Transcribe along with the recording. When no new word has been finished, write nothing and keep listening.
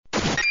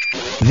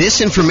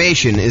This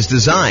information is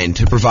designed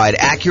to provide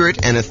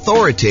accurate and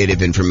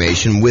authoritative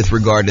information with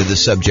regard to the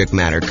subject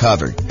matter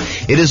covered.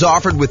 It is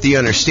offered with the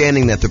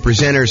understanding that the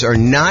presenters are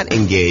not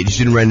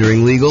engaged in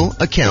rendering legal,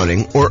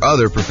 accounting, or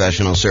other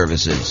professional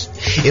services.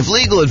 If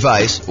legal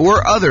advice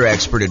or other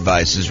expert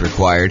advice is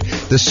required,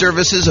 the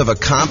services of a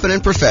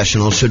competent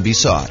professional should be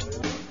sought.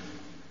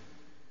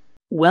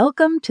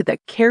 Welcome to the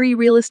Carey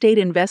Real Estate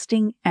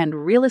Investing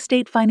and Real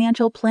Estate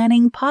Financial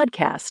Planning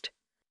podcast.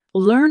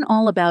 Learn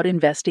all about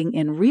investing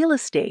in real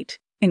estate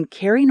in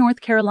Carey,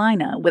 North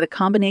Carolina, with a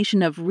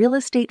combination of real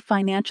estate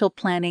financial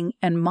planning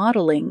and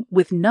modeling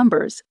with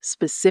numbers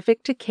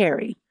specific to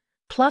Carey,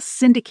 plus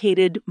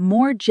syndicated,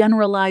 more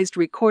generalized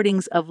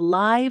recordings of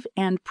live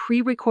and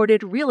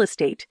pre-recorded real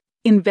estate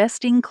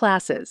investing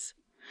classes,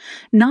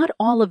 not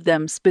all of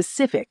them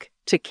specific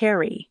to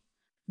Carey.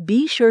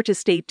 Be sure to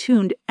stay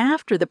tuned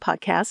after the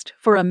podcast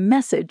for a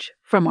message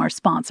from our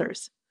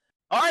sponsors.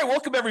 All right,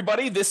 welcome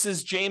everybody. This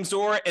is James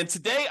Orr, and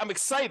today I'm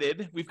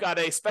excited. We've got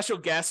a special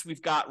guest.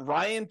 We've got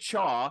Ryan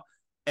Chaw,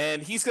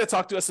 and he's going to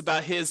talk to us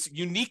about his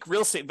unique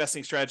real estate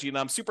investing strategy, and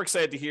I'm super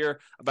excited to hear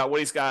about what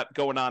he's got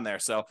going on there.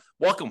 So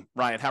welcome,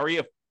 Ryan. How are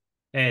you?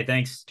 Hey,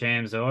 thanks,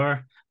 James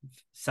Orr.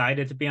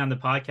 Excited to be on the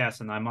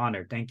podcast, and I'm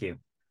honored. Thank you.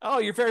 Oh,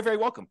 you're very, very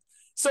welcome.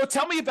 So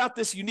tell me about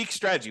this unique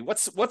strategy.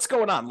 What's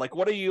going on? Like,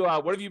 what have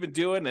you been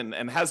doing,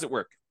 and how does it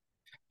work?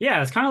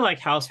 Yeah, it's kind of like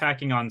house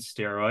hacking on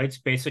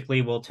steroids.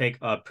 Basically, we'll take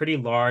a pretty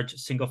large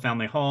single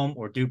family home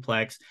or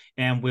duplex,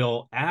 and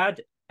we'll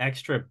add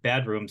extra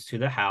bedrooms to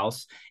the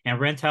house and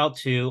rent out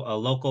to a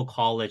local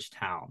college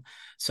town.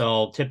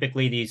 So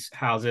typically these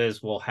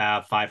houses will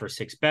have 5 or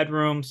 6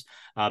 bedrooms,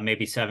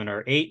 maybe 7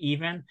 or 8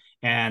 even,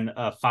 and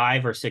a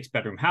 5 or 6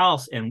 bedroom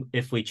house. And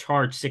if we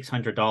charge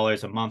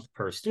 $600 a month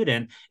per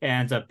student, it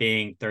ends up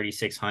being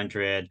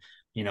 $3,600.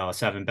 A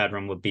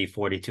 7-bedroom would be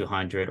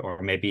 $4,200,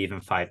 or maybe even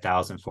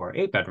 $5,000 for an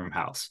 8-bedroom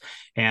house.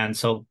 And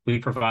so we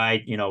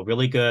provide,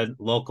 really good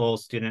local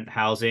student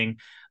housing,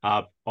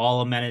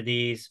 all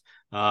amenities,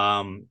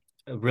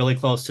 really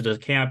close to the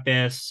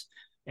campus.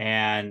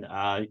 And,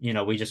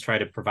 we just try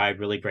to provide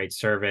really great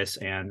service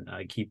and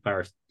keep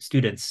our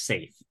students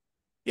safe.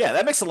 Yeah,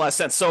 that makes a lot of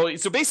sense. So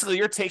basically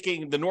you're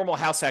taking the normal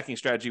house hacking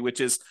strategy,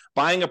 which is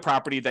buying a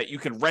property that you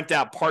can rent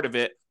out part of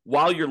it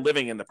while you're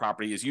living in the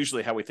property, is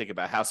usually how we think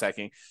about house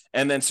hacking.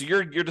 And then so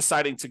you're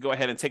deciding to go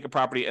ahead and take a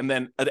property and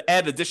then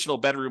add additional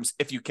bedrooms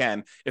if you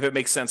can, if it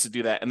makes sense to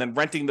do that, and then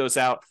renting those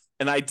out.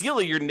 And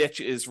ideally your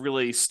niche is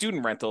really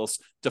student rentals,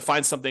 to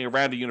find something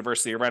around a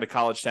university, around a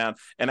college town,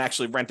 and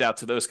actually rent out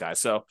to those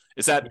guys. So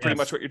is that pretty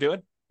much what you're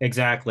doing?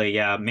 Exactly.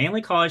 Yeah.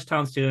 Mainly college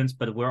town students,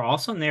 but we're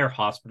also near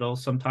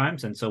hospitals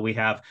sometimes. And so we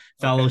have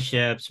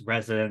fellowships,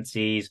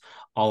 residencies,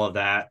 all of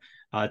that.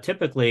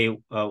 Typically,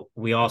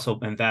 we also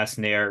invest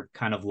near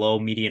kind of low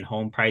median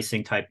home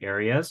pricing type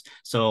areas.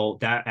 So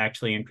that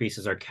actually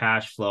increases our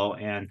cash flow.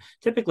 And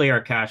typically our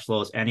cash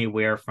flow is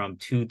anywhere from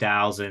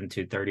 $2,000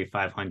 to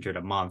 $3,500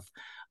 a month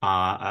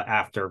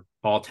after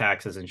all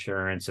taxes,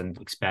 insurance, and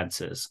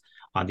expenses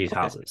on these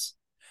houses.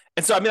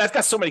 And so, I've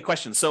got so many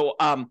questions. So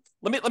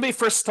let me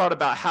first start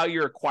about how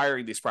you're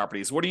acquiring these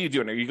properties. What are you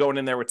doing? Are you going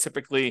in there with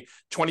typically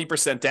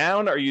 20%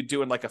 down? Are you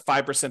doing like a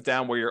 5%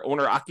 down where you're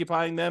owner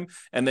occupying them,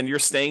 and then you're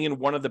staying in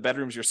one of the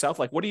bedrooms yourself?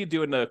 Like, what are you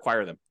doing to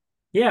acquire them?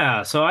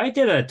 Yeah, so I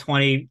did a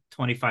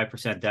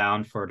 25%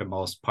 down for the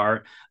most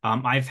part.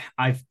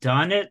 I've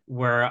done it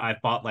where I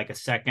bought like a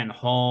second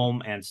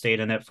home and stayed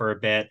in it for a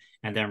bit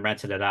and then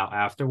rented it out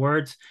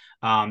afterwards.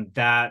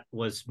 That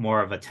was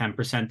more of a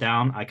 10%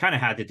 down. I kind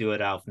of had to do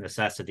it out of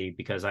necessity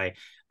because I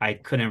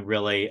couldn't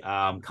really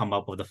come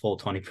up with the full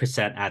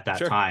 20% at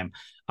that time.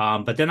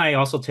 But then I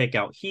also take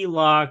out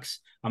HELOCs.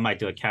 I might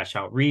do a cash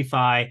out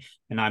refi,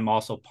 and I'm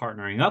also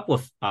partnering up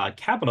with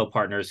capital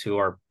partners who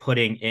are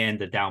putting in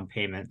the down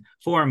payment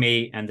for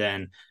me. And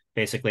then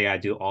basically I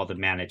do all the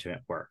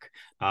management work.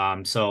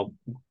 So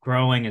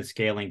growing and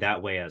scaling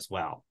that way as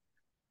well.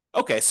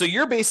 Okay, so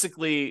you're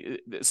basically,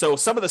 so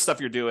some of the stuff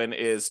you're doing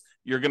is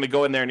you're going to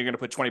go in there and you're going to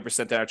put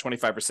 20% down or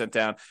 25%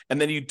 down,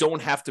 and then you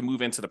don't have to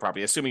move into the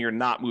property, assuming you're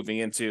not moving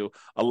into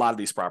a lot of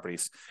these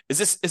properties. Is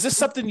this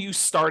something you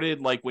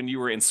started like when you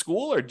were in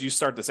school, or did you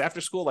start this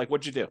after school? Like,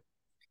 what'd you do?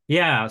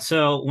 Yeah,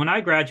 so when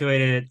I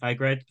graduated, I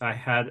graduated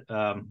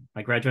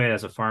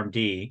as a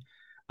PharmD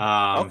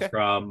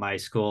from my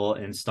school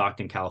in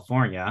Stockton,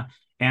 California.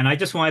 And I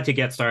just wanted to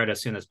get started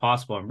as soon as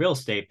possible in real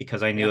estate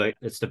because I knew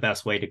it's the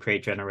best way to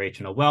create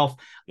generational wealth.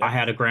 I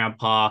had a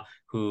grandpa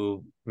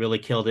who really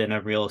killed it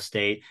in real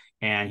estate,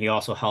 and he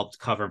also helped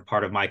cover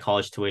part of my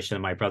college tuition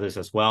and my brothers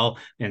as well.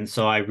 And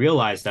so I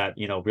realized that,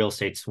 real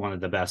estate's one of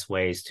the best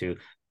ways to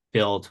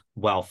build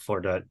wealth for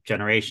the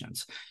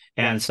generations.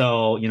 And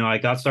so, I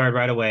got started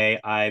right away.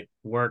 I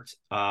worked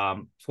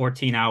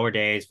 15-hour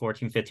days.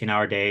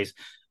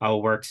 I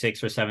will work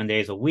 6 or 7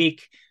 days a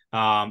week.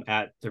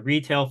 at the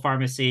retail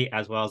pharmacy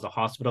as well as the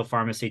hospital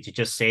pharmacy to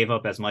just save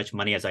up as much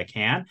money as I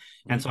can.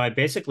 And so I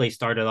basically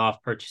started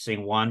off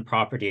purchasing one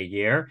property a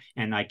year,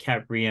 and I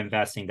kept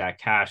reinvesting that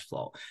cash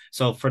flow.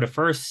 So for the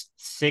first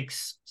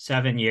 6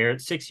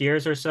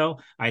 years or so,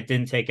 I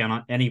didn't take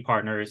on any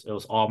partners. It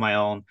was all my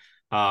own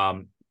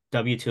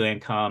W-2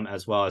 income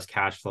as well as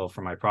cash flow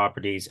for my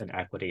properties and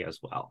equity as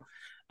well.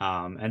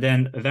 And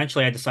then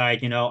eventually I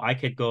decided, I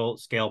could go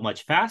scale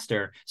much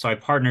faster. So I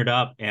partnered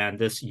up, and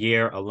this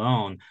year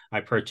alone,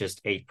 I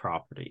purchased 8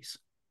 properties.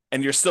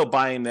 And you're still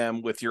buying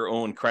them with your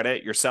own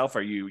credit yourself?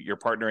 You're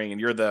partnering and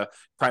you're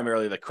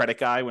primarily the credit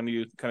guy when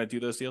you kind of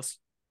do those deals?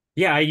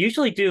 Yeah, I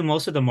usually do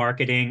most of the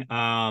marketing.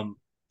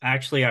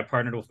 Actually, I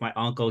partnered with my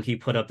uncle. He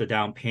put up the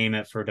down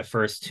payment for the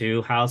first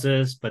 2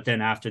 houses. But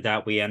then after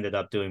that, we ended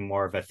up doing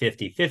more of a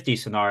 50-50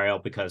 scenario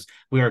because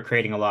we were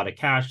creating a lot of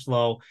cash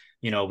flow.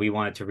 We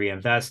wanted to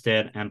reinvest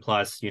it. And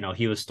plus,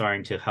 he was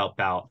starting to help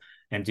out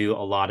and do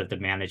a lot of the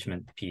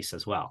management piece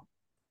as well.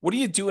 What are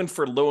you doing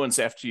for loans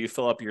after you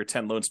fill up your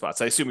 10 loan spots?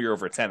 I assume you're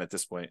over 10 at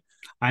this point.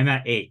 I'm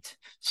at 8.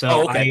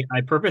 So okay.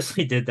 I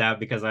purposely did that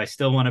because I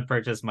still want to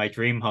purchase my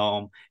dream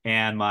home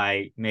and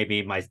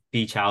maybe my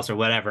beach house or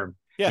whatever.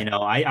 Yeah.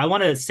 I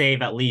want to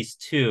save at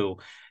least 2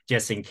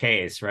 just in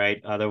case, right?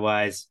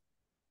 Otherwise,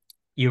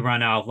 you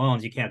run out of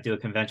loans. You can't do a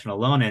conventional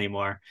loan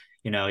anymore.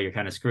 You're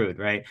kind of screwed,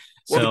 right?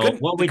 Well, so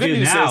what we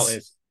do now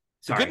is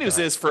the good news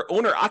is for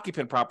owner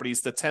occupant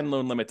properties, the 10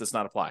 loan limit does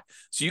not apply.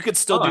 So you could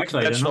still do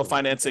conventional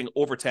financing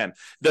over 10.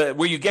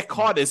 Where you get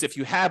caught is if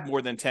you have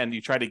more than 10,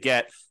 you try to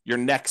get your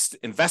next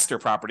investor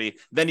property,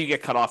 then you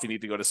get cut off. You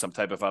need to go to some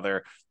type of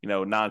other,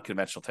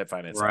 non-conventional type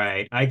financing.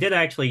 Right. I did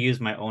actually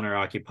use my owner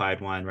occupied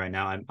one right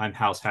now. I'm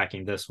house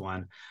hacking this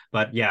one,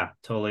 but yeah,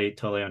 totally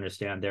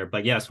understand there.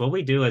 But yes, what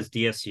we do is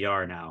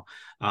DSCR now.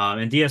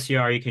 In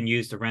DSCR, you can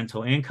use the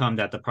rental income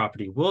that the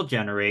property will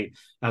generate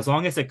as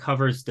long as it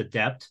covers the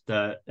debt,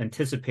 the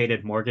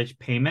anticipated mortgage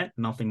payment,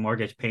 monthly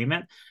mortgage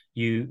payment.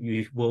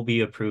 You will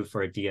be approved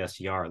for a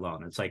DSCR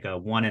loan. It's like a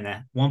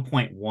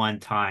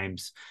 1.1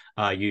 times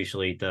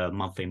usually the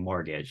monthly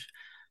mortgage.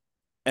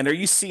 And are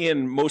you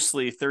seeing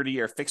mostly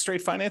 30-year fixed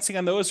rate financing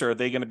on those, or are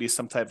they going to be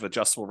some type of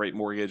adjustable rate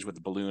mortgage with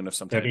a balloon of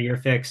some type? 30-year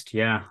fixed,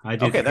 yeah. I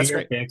do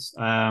 30-year fixed.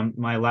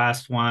 My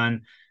last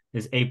one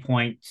is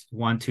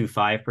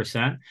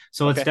 8.125%.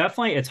 So it's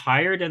definitely, it's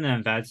higher than the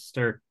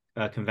investor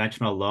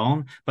conventional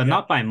loan, but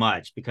not by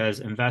much, because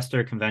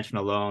investor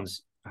conventional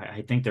loans,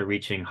 I think they're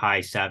reaching high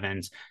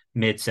 7s,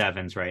 mid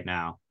 7s right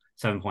now,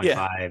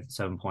 7.5,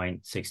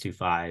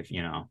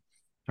 7.625,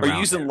 Are you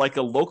using like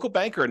a local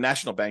bank or a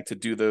national bank to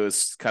do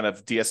those kind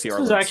of DSCR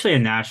loans? This is actually a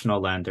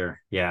national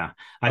lender. Yeah.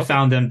 I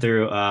found them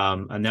through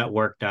a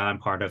network that I'm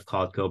part of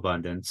called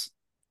GoBundance.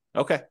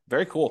 Okay.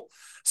 Very cool.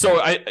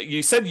 So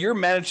you said you're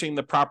managing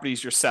the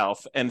properties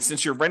yourself. And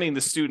since you're renting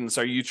the students,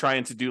 are you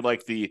trying to do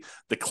like the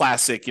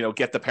classic,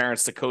 get the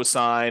parents to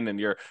co-sign, and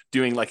you're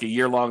doing like a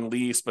year-long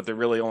lease, but they're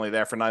really only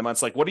there for 9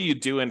 months? Like, what are you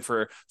doing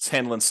for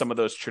handling some of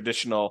those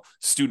traditional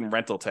student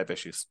rental type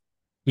issues?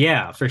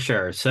 Yeah, for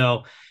sure.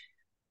 So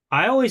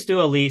I always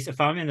do a lease. If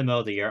I'm in the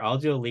middle of the year, I'll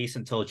do a lease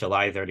until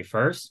July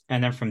 31st.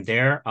 And then from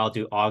there, I'll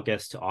do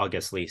August to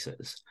August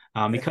leases.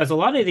 Because a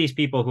lot of these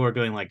people who are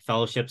doing like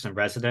fellowships and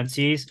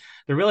residencies,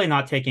 they're really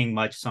not taking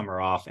much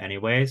summer off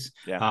anyways.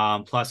 Yeah.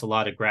 Plus a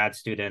lot of grad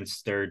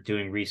students, they're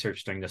doing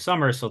research during the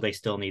summer, so they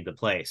still need the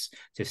place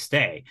to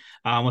stay.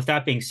 With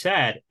that being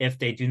said, if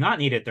they do not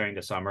need it during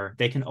the summer,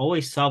 they can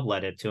always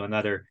sublet it to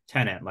another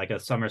tenant, like a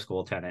summer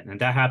school tenant. And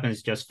that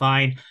happens just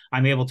fine.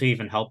 I'm able to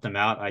even help them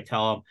out. I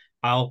tell them,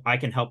 I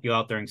can help you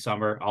out during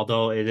summer,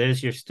 although it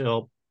is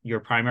your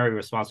primary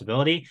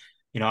responsibility.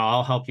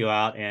 I'll help you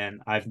out,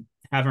 and I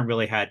haven't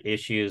really had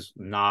issues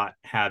not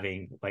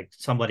having like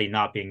somebody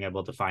not being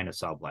able to find a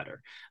subletter.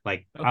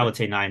 Like I would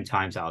say 9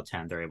 times out of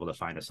 10, they're able to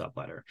find a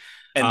subletter.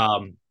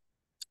 And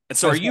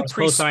so are you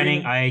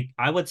co-signing?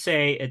 I would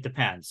say it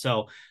depends.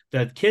 So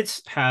the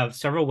kids have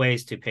several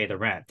ways to pay the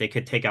rent. They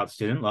could take out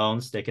student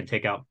loans. They can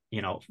take out,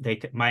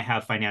 might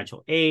have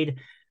financial aid.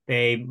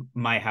 They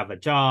might have a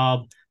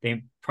job.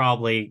 They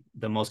probably,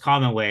 the most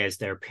common way is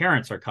their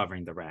parents are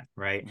covering the rent,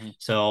 right? Mm-hmm.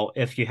 So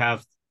if you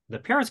have the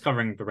parents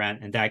covering the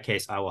rent, in that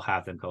case, I will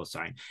have them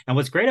co-sign. And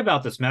what's great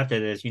about this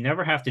method is you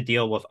never have to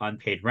deal with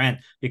unpaid rent,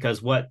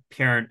 because what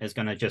parent is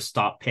going to just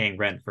stop paying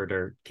rent for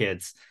their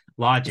kids'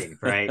 lodging,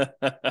 right?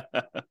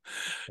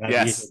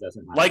 Yes,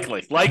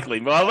 likely.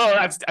 Well,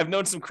 although I've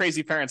known some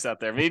crazy parents out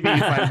there. Maybe you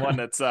find one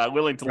that's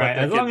willing to let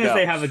their as long kid as go.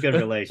 they have a good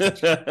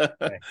relationship.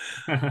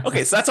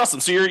 Okay, so that's awesome.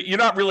 So you're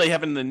not really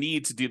having the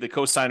need to do the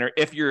co-signer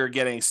if you're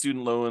getting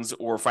student loans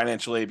or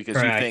financial aid, because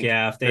you think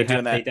if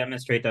they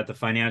demonstrate that the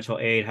financial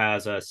aid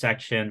has a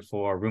section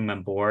for room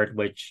and board,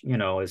 which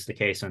is the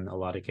case in a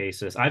lot of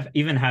cases. I've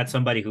even had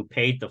somebody who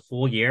paid the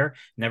full year,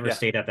 never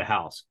stayed at the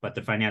house, but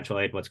the financial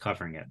aid was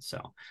covering it.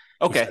 So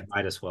said,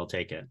 might as well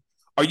take it.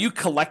 Are you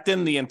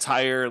collecting the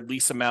entire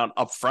lease amount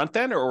up front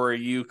then, or are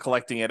you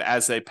collecting it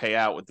as they pay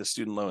out with the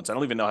student loans? I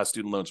don't even know how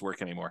student loans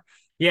work anymore.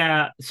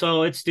 Yeah,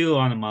 so it's due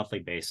on a monthly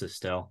basis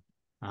still.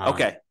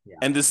 Okay. Yeah.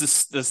 And does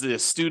the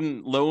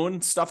student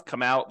loan stuff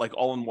come out like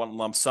all in one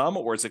lump sum,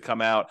 or does it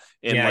come out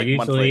in Yeah, like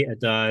usually monthly? it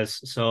does.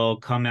 So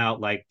come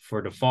out like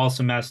for the fall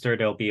semester,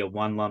 there'll be a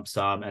one lump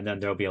sum, and then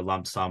there'll be a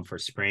lump sum for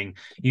spring.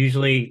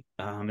 Usually,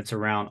 it's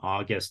around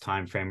August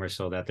timeframe or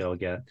so that they'll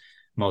get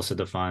most of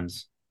the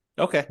funds,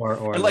 Okay. or a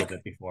And little like,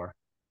 bit before.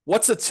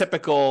 what's a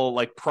typical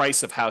like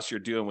price of house you're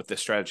doing with this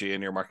strategy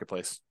in your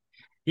marketplace?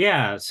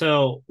 Yeah,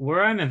 so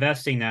where I'm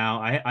investing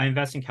now, I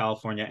invest in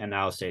California and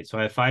out of state. So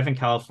I have five in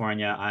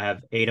California. I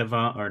have eight of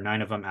them or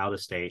nine of them out of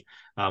state,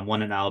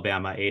 one in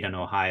Alabama, eight in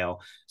Ohio.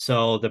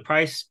 So the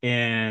price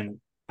in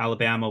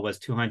Alabama was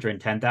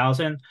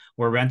 210,000.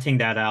 We're renting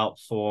that out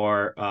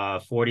for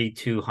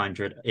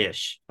 4,200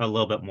 ish, a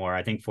little bit more.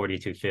 I think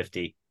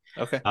 4,250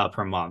 Okay.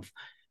 per month.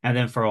 And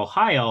then for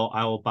Ohio,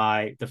 I will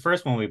buy the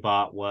first one we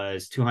bought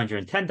was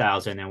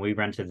 210,000, and we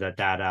rented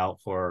that out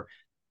for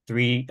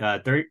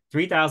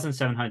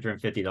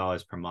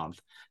 $3,750 per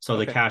month. So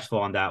the Okay. cash flow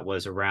on that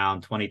was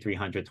around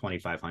 2,300,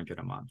 2,500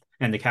 a month.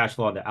 And the cash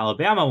flow on the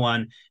Alabama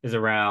one is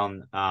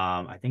around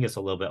I think it's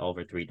a little bit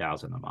over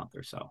 3,000 a month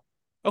or so.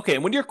 Okay.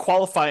 And when you're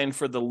qualifying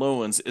for the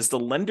loans, is the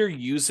lender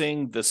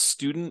using the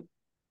student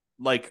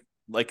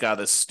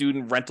the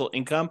student rental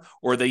income,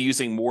 or are they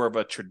using more of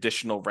a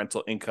traditional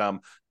rental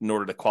income in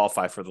order to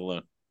qualify for the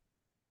loan?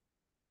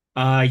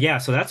 Yeah,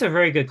 so that's a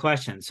very good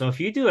question. So if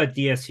you do a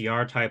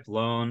DSCR type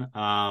loan,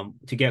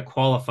 to get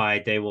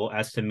qualified, they will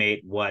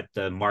estimate what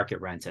the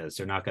market rent is.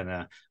 They're not going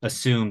to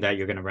assume that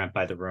you're going to rent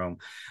by the room.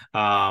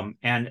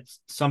 And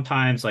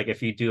sometimes, like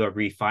if you do a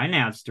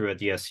refinance through a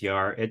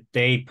DSCR,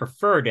 they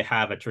prefer to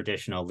have a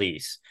traditional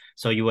lease.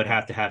 So you would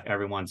have to have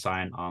everyone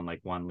sign on like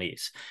one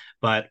lease.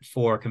 But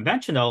for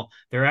conventional,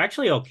 they're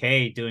actually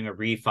okay doing a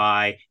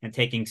refi and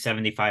taking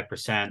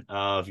 75%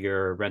 of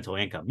your rental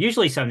income.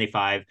 Usually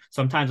 75,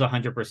 sometimes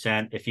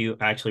 100% if you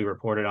actually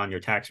report it on your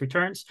tax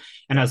returns.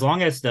 And as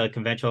long as the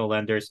conventional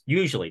lenders,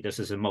 usually this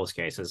is in most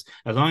cases,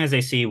 as long as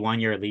they see 1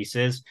 year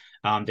leases,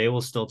 they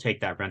will still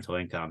take that rental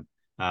income.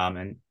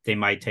 And they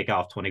might take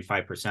off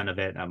 25% of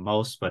it at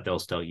most, but they'll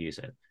still use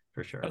it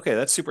for sure. Okay,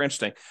 that's super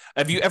interesting.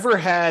 Have you ever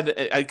had,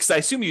 because I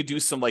assume you do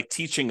some like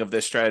teaching of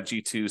this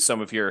strategy to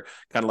some of your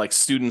kind of like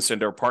students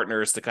and or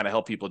partners to kind of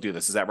help people do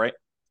this. Is that right?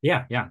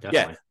 Yeah, Yeah.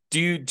 definitely.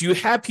 Do you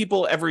have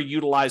people ever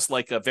utilize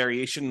like a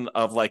variation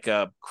of like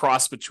a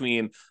cross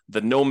between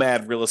the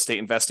nomad real estate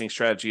investing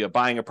strategy of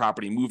buying a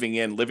property, moving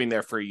in, living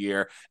there for a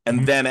year,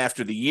 and Mhm. then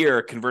after the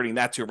year converting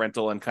that to a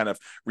rental and kind of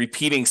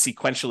repeating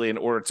sequentially in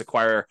order to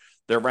acquire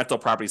their rental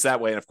properties that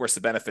way? And of course,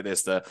 the benefit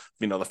is the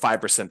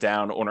 5%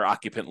 down owner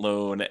occupant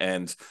loan,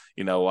 and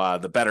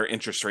the better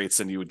interest rates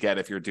than you would get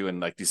if you're doing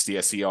like these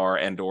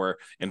DSCR and or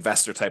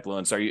investor type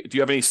loans. Do you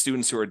have any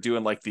students who are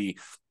doing like the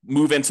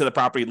move into the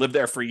property, live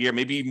there for a year,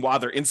 maybe even while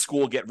they're in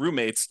school, get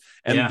roommates,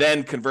 and Yeah.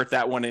 then convert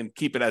that one and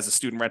keep it as a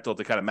student rental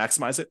to kind of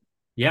maximize it?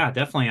 Yeah,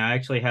 definitely. I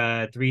actually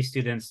had three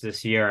students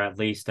this year at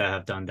least that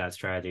have done that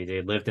strategy.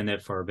 They lived in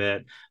it for a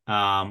bit,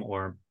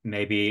 or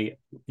maybe,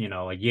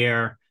 a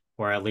year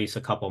or at least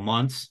a couple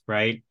months,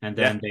 right? And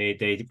Yeah. then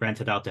they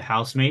rented out to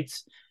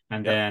housemates,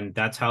 and Yep. then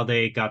that's how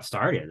they got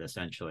started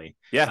essentially.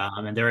 Yeah.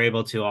 And they're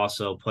able to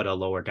also put a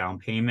lower down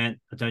payment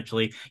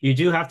potentially. You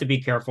do have to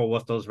be careful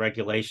with those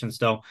regulations,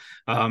 though.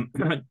 Um,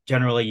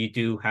 Generally, you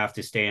do have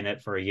to stay in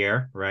it for a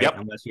year, right? Yep.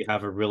 Unless you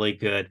have a really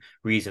good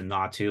reason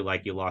not to,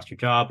 like you lost your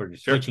job or you're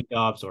Sure. switching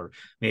jobs, or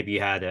maybe you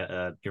had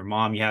your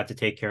mom you had to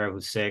take care of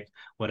who's sick,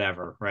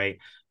 whatever, right?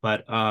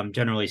 But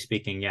generally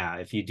speaking, yeah,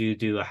 if you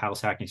do a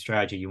house hacking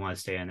strategy, you want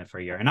to stay in it for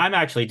a year. And I'm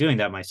actually doing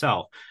that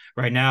myself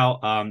right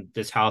now.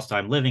 This house that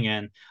I'm living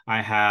in,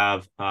 I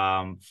have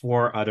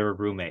four other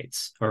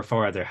roommates or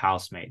four other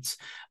housemates,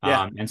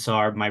 Yeah. and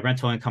so my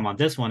rental income on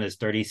this one is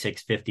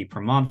 3,650 per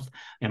month,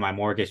 and my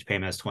mortgage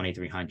payment is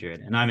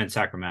 2,300, and I'm in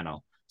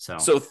Sacramento. So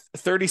So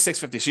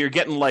 3650. So you're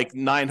getting like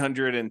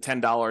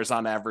 $910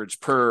 on average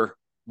per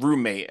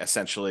roommate,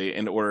 essentially,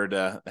 in order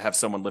to have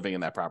someone living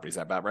in that property. Is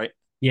that about right?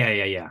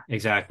 yeah,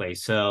 exactly.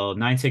 So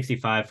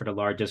 965 for the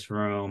largest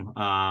room,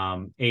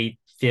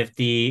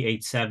 850,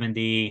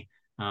 870,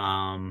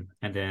 and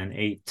then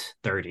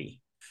 830.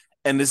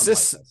 And is Something like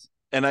this, this.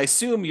 and I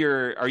assume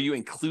are you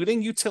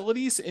including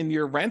utilities in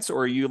your rents,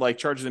 or are you like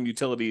charging them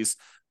utilities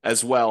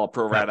as well,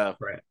 pro rata?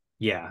 Separate.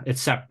 Yeah,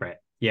 it's separate.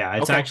 Yeah,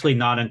 it's Okay. actually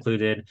not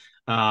included.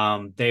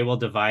 They will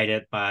divide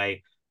it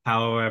by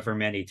however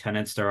many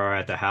tenants there are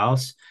at the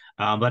house.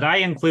 But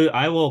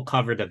I will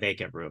cover the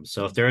vacant room.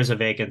 So if there is a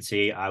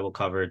vacancy, I will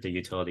cover the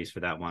utilities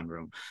for that one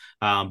room.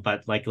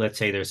 But like, let's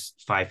say there's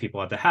five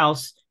people at the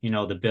house,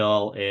 the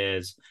bill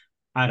is,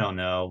 I don't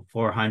know,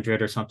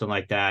 400 or something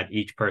like that.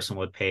 Each person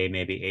would pay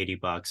maybe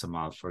 $80 a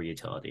month for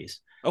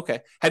utilities. Okay.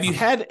 Have you Um,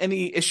 had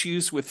any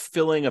issues with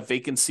filling a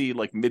vacancy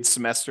like mid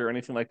semester or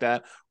anything like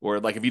that? Or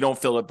like if you don't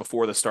fill it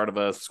before the start of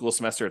a school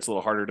semester, it's a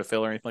little harder to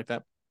fill or anything like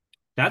that?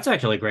 That's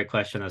actually a great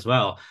question as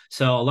well.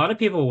 So a lot of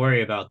people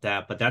worry about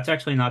that, but that's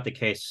actually not the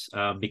case,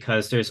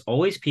 because there's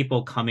always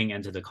people coming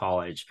into the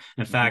college.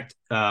 In Mm-hmm. fact,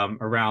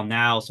 around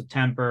now,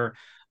 September,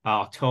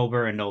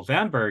 October and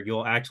November,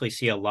 you'll actually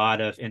see a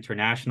lot of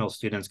international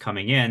students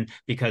coming in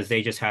because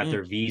they just had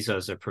their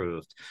visas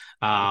approved.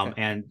 Okay.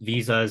 And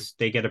visas,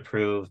 they get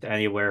approved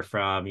anywhere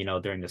from,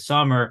 during the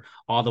summer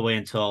all the way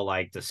until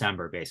like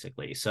December,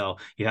 basically. So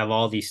you have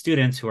all these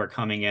students who are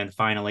coming in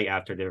finally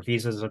after their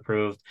visas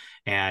approved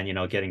and,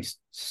 getting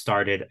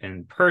started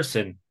in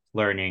person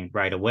learning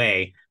right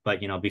away.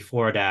 But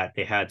before that,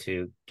 they had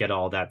to get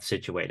all that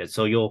situated.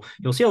 So you'll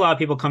see a lot of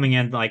people coming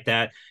in like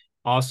that.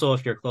 Also,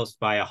 if you're close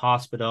by a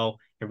hospital,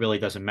 it really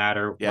doesn't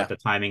matter Yeah. what the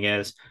timing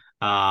is.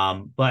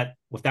 But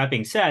with that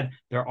being said,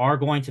 there are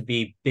going to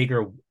be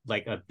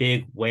like a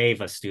big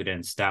wave of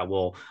students that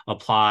will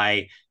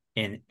apply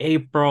in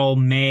April,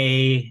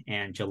 May,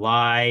 and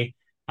July.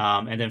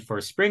 And then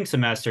for spring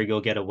semester,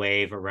 you'll get a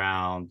wave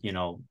around,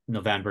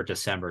 November,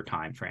 December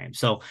timeframe.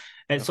 So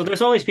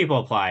there's always people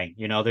applying.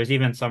 There's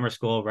even summer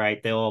school,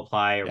 right? They'll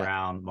apply Yeah.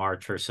 around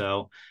March or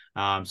so.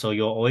 So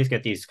you'll always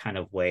get these kind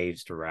of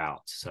waves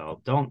throughout.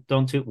 So don't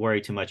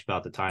worry too much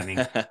about the timing.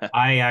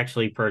 I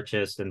actually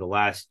purchased in the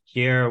last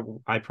year,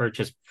 I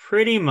purchased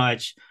pretty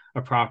much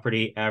a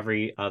property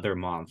every other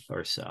month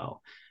or so.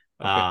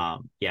 Okay.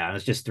 Yeah, it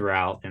was just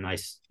throughout, and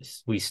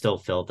we still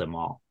filled them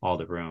all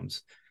the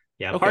rooms.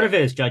 Yeah, part Okay. of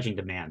it is judging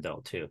demand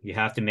though too. You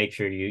have to make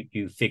sure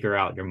you figure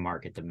out your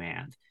market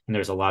demand, and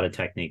there's a lot of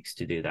techniques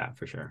to do that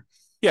for sure.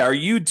 Yeah. Are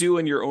you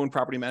doing your own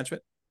property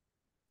management?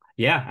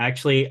 Yeah,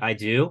 actually, I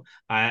do.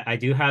 I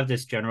do have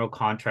this general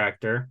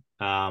contractor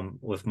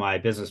with my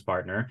business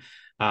partner,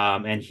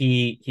 and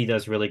he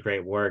does really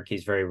great work.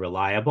 He's very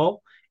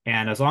reliable,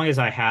 and as long as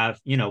I have,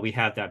 we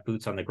have that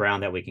boots on the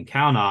ground that we can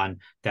count on,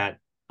 that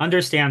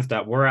understands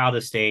that we're out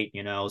of state,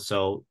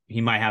 so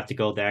he might have to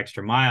go the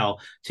extra mile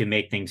to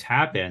make things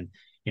happen.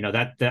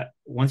 That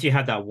once you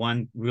have that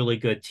one really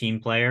good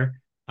team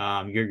player,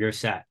 you're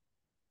set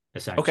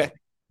essentially. Okay.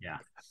 Yeah.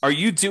 Are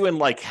you doing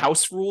like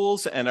house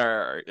rules, and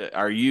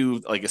are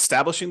you like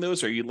establishing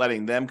those? Or are you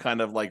letting them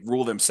kind of like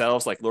rule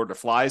themselves, like Lord of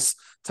the Flies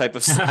type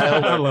of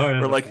style,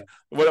 or like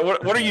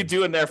what are you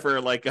doing there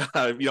for like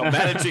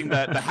managing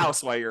the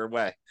house while you're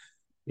away?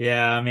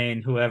 Yeah, I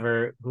mean,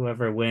 whoever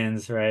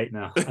wins, right?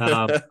 No.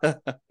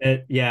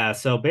 Yeah,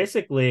 so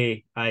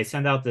basically I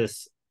send out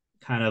this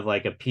kind of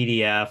like a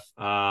PDF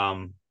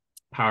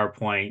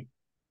PowerPoint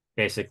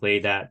basically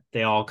that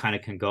they all kind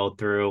of can go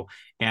through,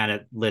 and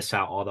it lists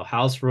out all the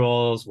house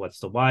rules, what's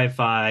the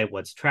Wi-Fi,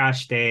 what's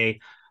trash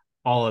day,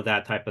 all of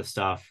that type of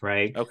stuff,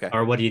 right? Okay.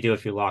 Or what do you do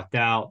if you're locked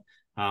out?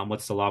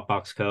 What's the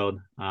lockbox code?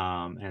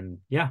 And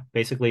yeah,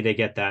 basically they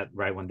get that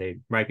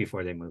right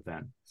before they move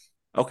in.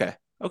 Okay.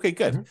 Okay,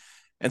 good. Mhm.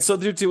 And so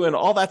they're doing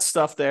all that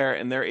stuff there,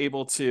 and they're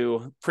able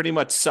to pretty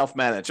much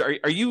self-manage.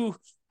 Are you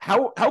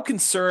how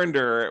concerned,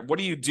 or what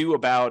do you do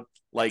about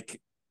like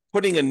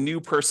putting a new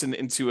person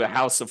into a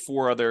house of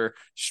four other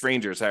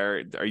strangers?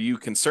 Are you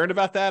concerned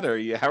about that, or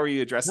how are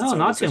you addressing No, some of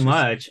not those too issues?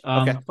 much.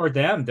 Okay. For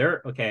them,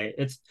 they're okay.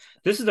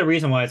 This is the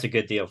reason why it's a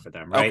good deal for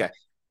them, right? Okay.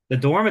 The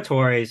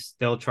dormitories,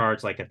 they'll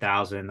charge like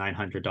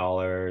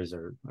 $1,900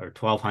 or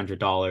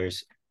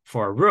 $1,200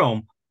 for a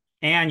room,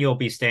 and you'll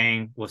be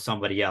staying with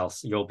somebody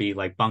else. You'll be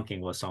like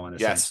bunking with someone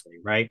Yes. essentially,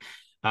 right?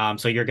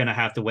 So you're gonna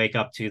have to wake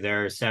up to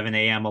their 7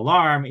 a.m.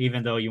 alarm,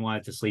 even though you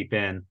wanted to sleep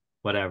in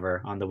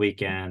whatever on the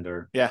weekend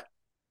or Yeah.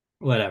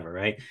 whatever,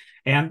 right?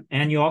 And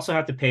you also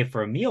have to pay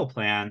for a meal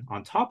plan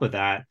on top of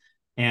that.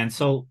 And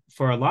so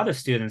for a lot of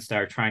students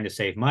that are trying to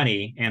save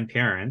money and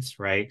parents,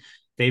 right,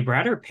 they'd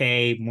rather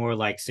pay more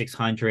like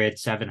 $600,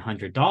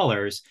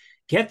 $700,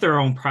 get their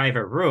own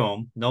private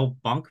room, no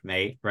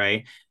bunkmate,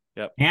 right?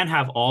 Yep. And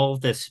have all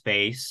of this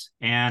space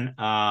and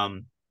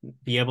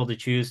be able to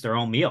choose their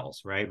own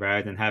meals, right?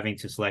 Rather than having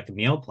to select a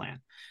meal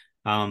plan.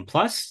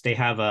 Plus, they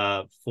have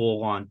a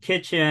full-on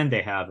kitchen,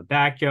 they have a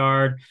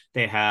backyard,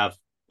 they have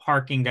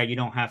parking that you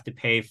don't have to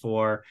pay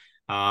for.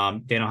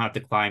 They don't have to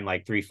climb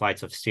like 3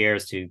 flights of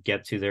stairs to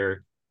get to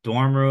their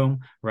dorm room,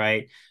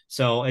 right?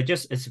 So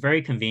it's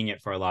very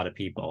convenient for a lot of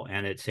people,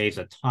 and it saves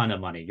a ton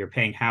of money. You're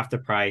paying half the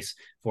price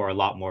for a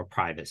lot more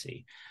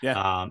privacy.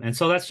 Yeah. And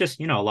so that's just,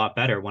 a lot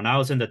better. When I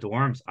was in the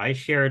dorms, I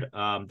shared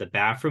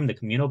the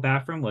communal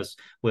bathroom was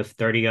with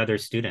 30 other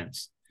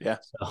students. Yeah.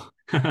 So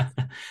Yeah.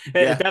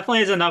 it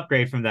definitely is an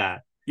upgrade from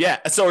that.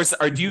 Yeah. So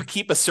do you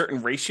keep a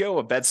certain ratio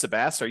of beds to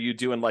baths? Are you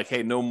doing like,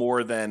 hey, no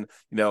more than,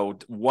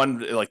 one,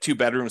 like 2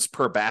 bedrooms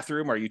per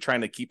bathroom? Are you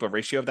trying to keep a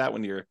ratio of that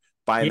when you're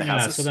buying the Yeah,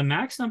 so houses? the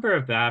max number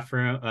of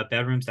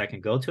bedrooms that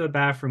can go to a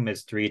bathroom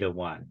is 3 to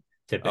 1,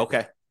 typically.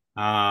 Okay.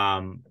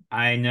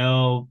 I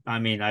know, I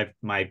mean,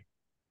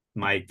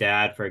 my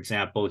dad, for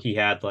example, he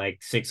had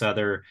like 5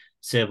 other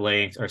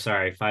siblings,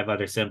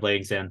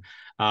 and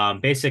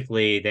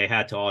basically they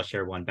had to all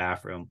share one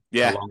bathroom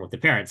Yeah. along with the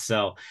parents.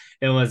 So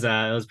it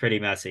was pretty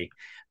messy.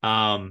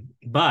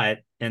 But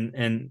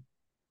in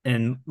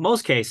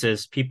most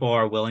cases, people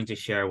are willing to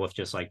share with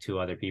just like two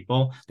other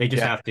people. They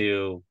just Yeah. have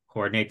to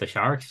coordinate the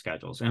shower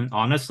schedules. And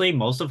honestly,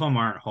 most of them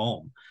aren't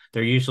home.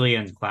 They're usually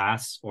in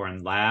class or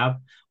in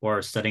lab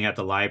or studying at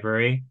the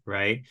library,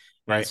 right?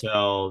 And Right.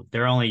 so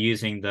they're only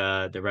using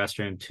the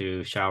restroom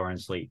to shower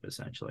and sleep,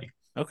 essentially.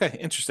 Okay,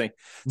 interesting.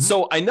 Mhm.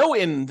 So I know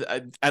and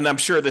I'm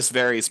sure this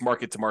varies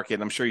market to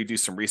market. I'm sure you do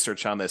some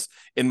research on this.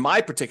 In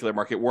my particular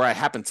market where I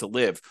happen to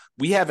live,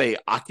 we have a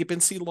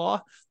occupancy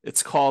law.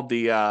 It's called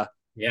Yeah.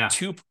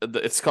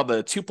 it's called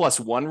the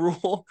 2+1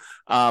 rule.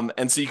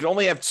 And so you can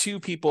only have two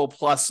people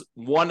plus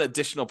one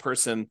additional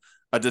person,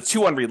 the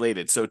two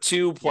unrelated. So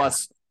two Yeah.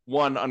 plus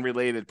one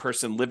unrelated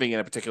person living in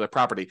a particular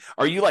property.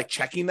 Are you like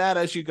checking that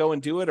as you go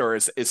and do it, or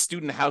is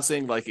student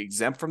housing like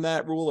exempt from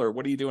that rule, or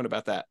what are you doing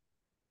about that?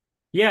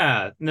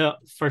 Yeah, no,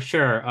 for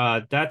sure.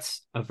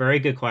 That's a very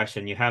good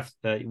question.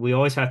 We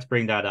always have to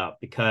bring that up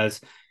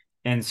because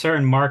in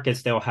certain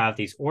markets, they'll have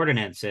these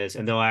ordinances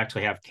and they'll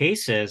actually have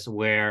cases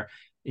where,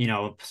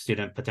 a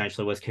student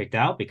potentially was kicked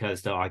out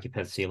because the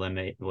occupancy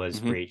limit was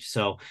Mm-hmm. breached.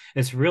 So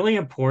it's really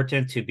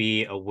important to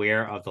be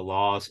aware of the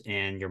laws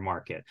in your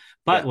market.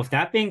 But Yeah. with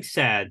that being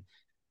said,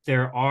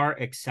 there are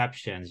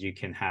exceptions you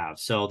can have.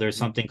 So there's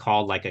Mm-hmm. something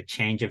called like a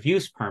change of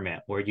use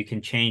permit, where you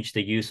can change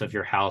the use of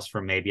your house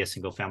from maybe a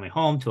single family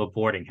home to a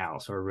boarding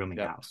house or a rooming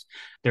Yep. house.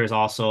 There's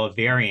also a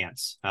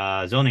variance,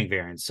 zoning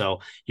variance. So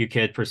you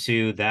could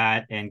pursue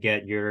that and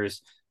get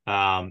yours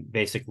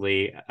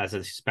basically as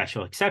a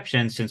special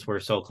exception, since we're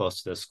so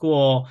close to the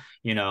school,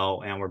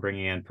 and we're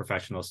bringing in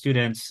professional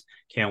students.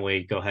 Can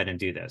we go ahead and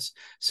do this?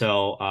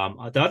 So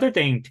the other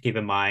thing to keep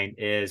in mind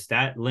is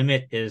that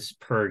limit is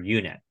per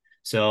unit.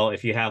 So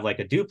if you have like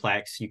a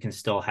duplex, you can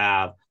still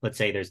have, let's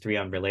say there's three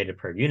unrelated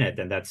per unit,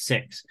 then that's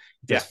six.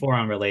 If Yeah. there's four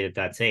unrelated,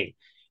 that's eight.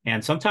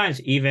 And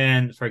sometimes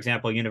even, for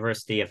example,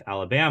 University of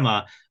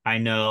Alabama, I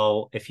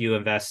know if you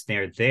invest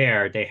near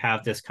there, they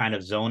have this kind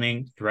of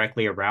zoning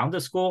directly around the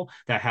school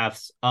that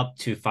has up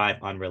to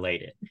five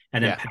unrelated.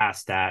 And then Yeah.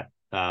 past that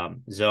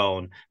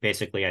zone,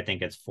 basically, I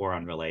think it's four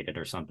unrelated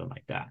or something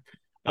like that.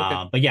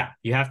 Okay. But yeah,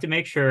 you have to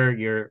make sure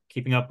you're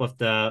keeping up with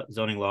the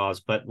zoning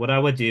laws. But what I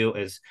would do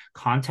is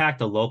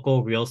contact a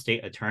local real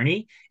estate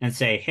attorney and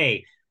say,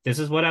 hey, this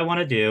is what I want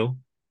to do.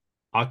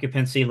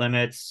 Occupancy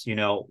limits,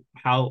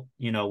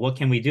 what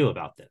can we do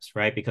about this?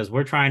 Right. Because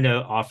we're trying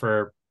to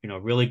offer,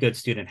 really good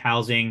student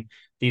housing.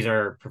 These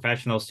are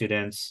professional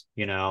students,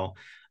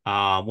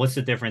 what's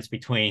the difference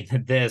between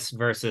this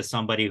versus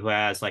somebody who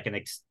has like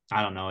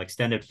I don't know,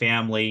 extended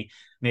family?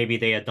 Maybe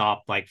they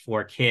adopt like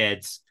four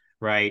kids,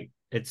 right?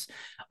 It's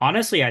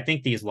honestly, I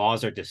think these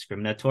laws are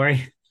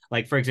discriminatory.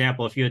 Like, for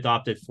example, if you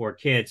adopted four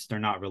kids, they're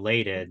not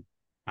related.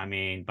 I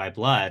mean, by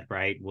blood,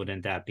 right?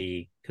 Wouldn't that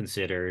be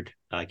considered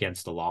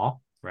against the law,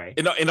 right?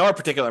 In our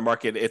particular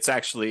market, it's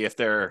actually if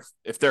they're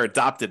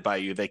adopted by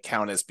you, they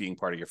count as being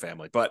part of your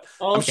family. But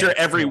Oh, I'm sure okay.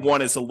 Yeah.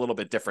 everyone is a little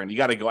bit different. You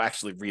got to go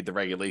actually read the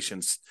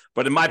regulations.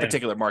 But in my Yeah.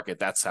 particular market,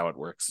 that's how it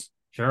works.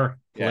 Sure.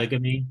 Yeah.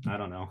 Polygamy. I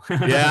don't know.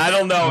 Yeah, I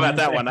don't know about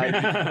that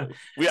Honestly.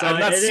 one. So I've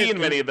not it is seen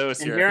many of those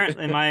here. inherent,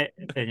 in my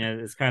opinion,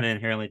 it's kind of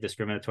inherently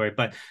discriminatory.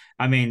 But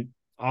I mean,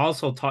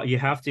 also you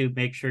have to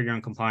make sure you're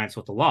in compliance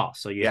with the law.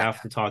 So you Yeah.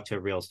 have to talk to a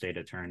real estate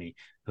attorney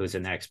who's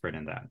an expert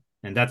in that.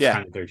 And that's Yeah.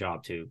 kind of their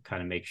job to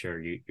kind of make sure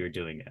you're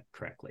doing it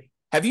correctly.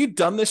 Have you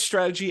done this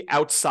strategy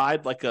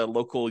outside like a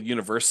local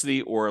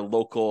university or a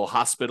local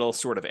hospital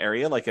sort of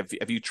area? Like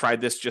have you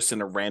tried this just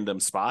in a random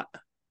spot?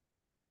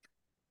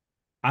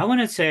 I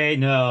wouldn't say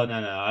no, no,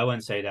 no. I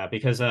wouldn't say that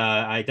because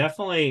I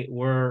definitely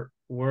we're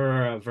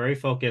very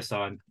focused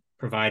on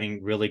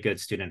providing really good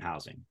student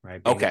housing,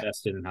 right? Being the Okay. best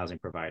student housing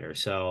provider.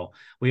 So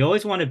we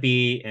always want to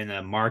be in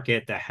a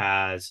market that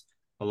has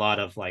a lot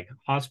of like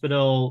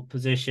hospital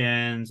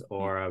positions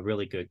or a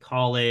really good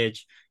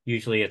college.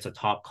 Usually it's a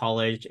top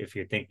college if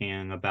you're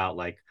thinking about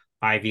like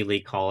Ivy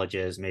League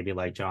colleges, maybe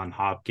like John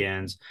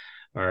Hopkins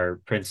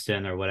or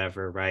Princeton or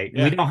whatever, right?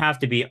 We Yeah. don't have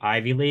to be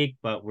Ivy League,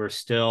 but we're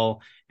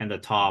still in the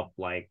top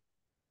like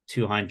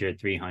 200,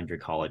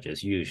 300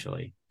 colleges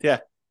usually. Yeah.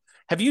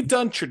 Have you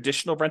done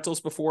traditional rentals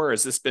before, or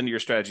has this been your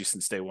strategy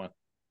since day one?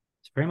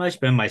 It's pretty much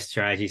been my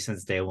strategy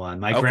since day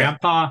one. My Okay.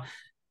 grandpa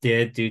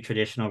did do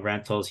traditional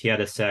rentals. He had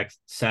a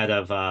set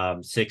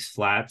of six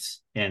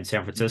flats in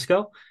San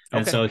Francisco.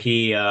 And Okay. so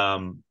he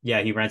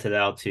rented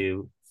out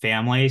to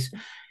families.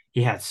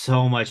 He had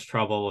so much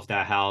trouble with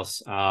that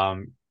house.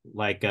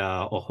 Like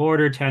a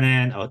hoarder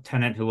tenant, a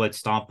tenant who would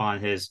stomp on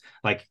his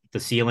like the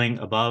ceiling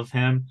above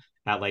him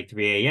at like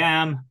 3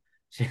 a.m.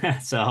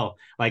 So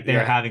like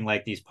they're Yeah. having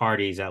like these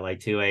parties at like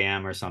 2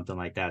 a.m. or something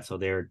like that. So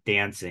they're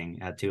dancing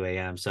at 2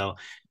 a.m. So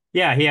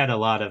yeah, he had a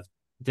lot of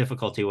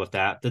difficulty with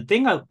that. The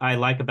thing I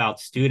like about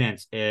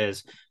students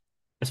is,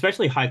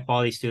 especially high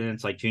quality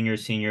students like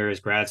juniors, seniors,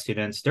 grad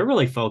students, they're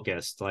really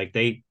focused. Like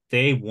they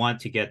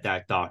want to get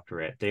that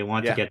doctorate. They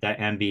want to Yeah. get that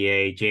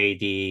MBA,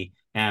 JD,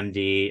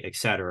 MD,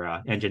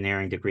 etc.,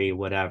 engineering degree,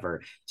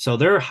 whatever. So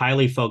they're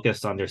highly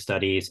focused on their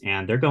studies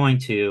and they're going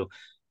to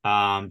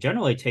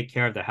generally take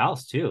care of the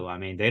house too. I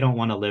mean, they don't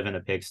want to live in a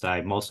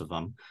pigsty, most of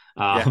them.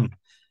 Yeah. Um,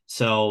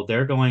 so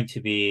they're going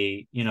to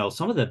be,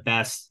 some of the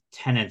best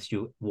tenants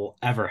you will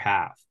ever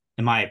have,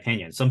 in my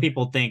opinion. Some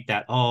people think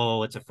that,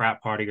 oh, it's a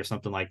frat party or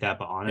something like that.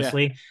 But Yeah.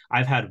 honestly,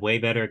 I've had way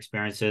better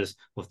experiences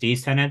with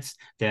these tenants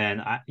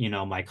than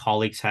my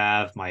colleagues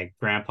have, my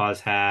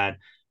grandpa's had,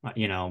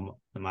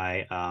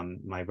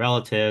 my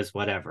relatives,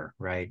 whatever,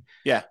 right?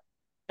 Yeah.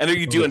 And are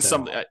you Go doing with it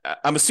some? all.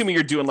 I'm assuming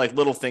you're doing like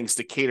little things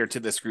to cater to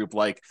this group,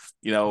 like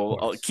Of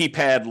course.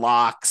 keypad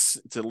locks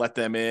to let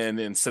them in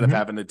instead of Mhm.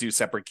 having to do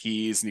separate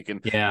keys, and you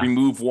can Yeah.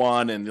 remove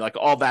one, and like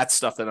all that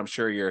stuff that I'm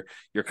sure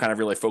you're kind of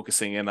really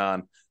focusing in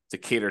on to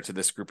cater to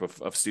this group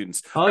of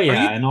students. Oh Are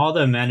yeah, you and all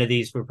the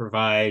amenities we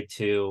provide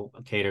to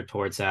cater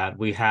towards that.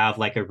 We have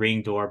like a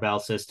Ring doorbell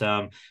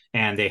system,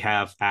 and they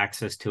have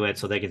access to it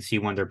so they can see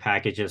when their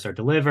packages are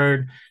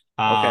delivered.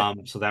 okay?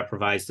 So that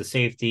provides the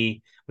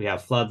safety. We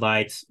have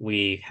floodlights.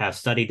 We have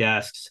study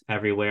desks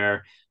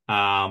everywhere.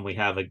 We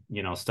have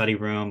a study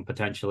room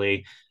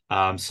potentially.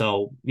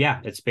 So yeah,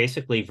 it's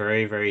basically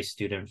very, very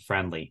student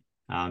friendly,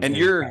 And and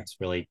that's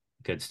really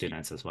good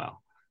students as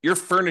well. you're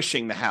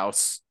furnishing the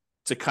house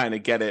to kind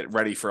of get it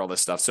ready for all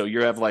this stuff. So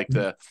you have like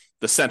the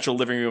central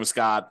living room's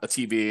got a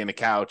TV and a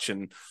couch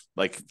and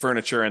like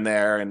furniture in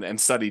there and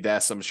study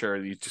desks. I'm sure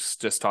you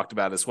just talked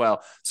about as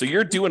well. So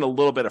you're doing a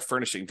little bit of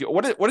furnishing.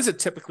 What does it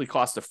typically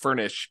cost to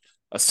furnish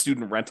a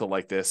student rental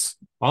like this?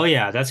 Oh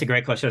yeah, that's a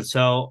great question.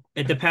 So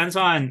it depends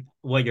on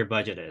what your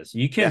budget is.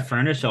 You can Yeah.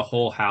 furnish a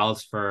whole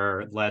house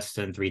for less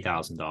than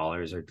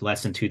 $3,000 or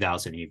less than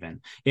 2,000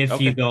 even. If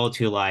you Okay. go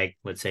to like,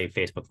 let's say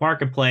Facebook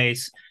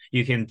Marketplace,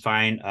 you can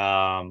find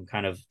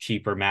kind of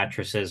cheaper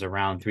mattresses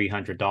around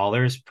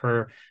 $300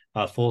 per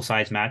full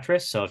size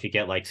mattress. So if you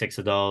get like six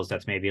of those,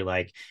 that's maybe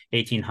like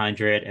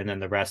 1,800, and then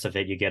the rest of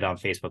it you get on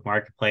Facebook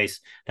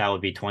Marketplace, that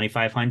would be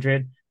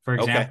 2,500, for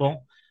Okay.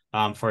 example,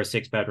 for a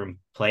six-bedroom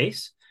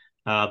place.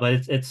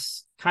 But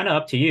it's kind of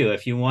up to you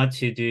if you want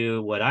to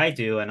do what I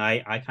do, and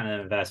I kind of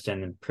invest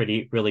in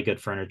really good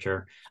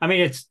furniture. I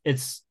mean,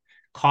 it's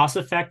cost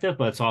effective,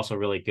 but it's also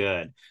really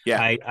good.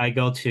 Yeah. I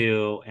go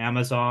to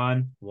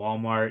Amazon,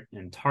 Walmart,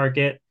 and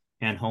Target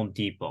and Home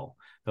Depot.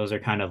 Those are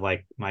kind of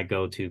like my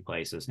go-to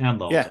places, and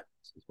Lowe's Yeah.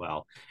 as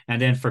well. And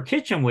then for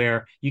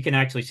kitchenware, you can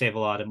actually save a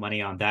lot of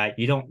money on that.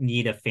 You don't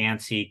need a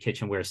fancy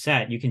kitchenware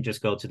set. You can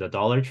just go to the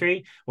Dollar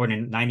Tree or the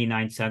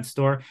 99-cent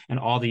store, and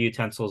all the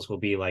utensils will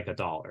be like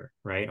 $1,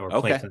 right? Or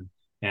plates Okay.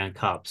 and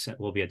cups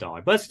will be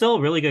 $1. But it's still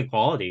really good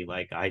quality.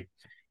 Like I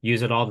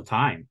use it all the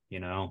time,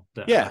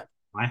 Yeah.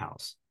 my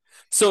house.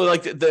 So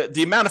like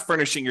the amount of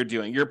furnishing you're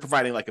doing, you're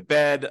providing like a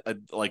bed, a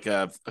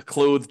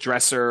clothes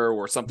dresser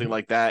or something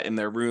like that in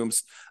their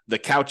rooms, the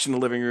couch in the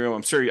living room.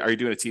 I'm sure. Are you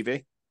doing a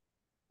TV?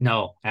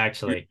 No, You're,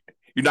 actually.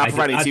 you're not I do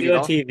providing a not TV do at a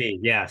all. TV.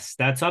 Yes,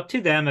 that's up to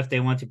them if they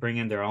want to bring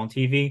in their own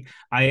TV.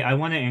 I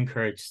want to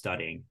encourage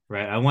studying,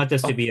 right? I want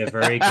this to Oh. be a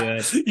very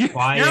good, you're the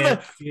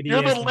quiet, you're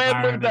the studious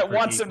landlord environment that for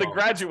wants them to people.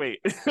 graduate.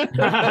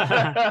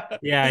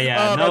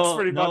 Yeah. Oh, that's No,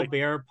 pretty no funny.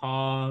 beer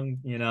pong,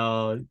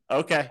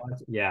 Okay.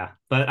 yeah.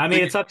 But I So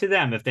mean, it's up to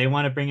them. If they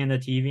want to bring in the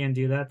TV and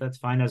do that, that's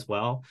fine as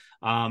well.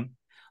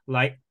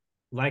 Like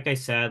like I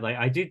said, like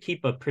I do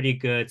keep a pretty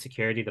good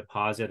security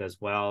deposit as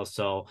well.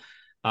 So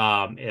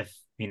if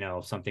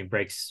something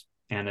breaks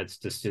and it's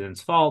the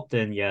student's fault,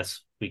 then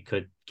yes, we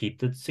could keep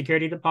the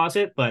security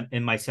deposit. But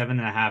in my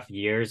 7.5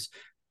 years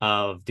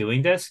of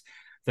doing this,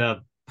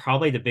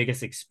 probably the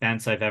biggest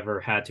expense I've ever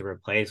had to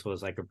replace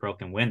was like a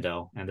broken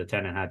window, and the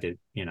tenant had to,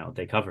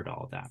 they covered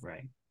all of that,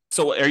 right?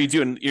 so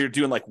you're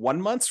doing like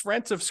 1 month's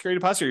rent of security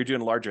deposit, or you're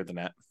doing larger than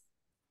that?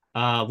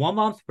 1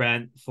 month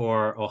rent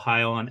for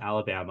Ohio and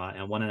Alabama,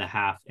 and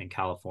 1.5 in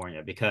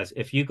California. Because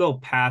if you go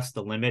past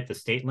the limit, the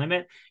state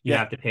limit, you Yeah.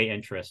 have to pay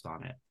interest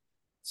on it.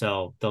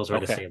 So those are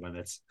the Okay. state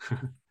limits.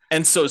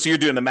 And so you're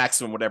doing the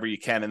maximum whatever you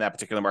can in that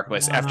particular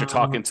marketplace after Uh,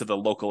 talking to the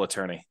local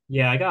attorney.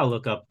 yeah, I gotta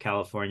look up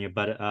California,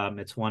 but it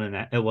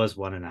was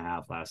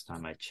 1.5 last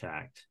time I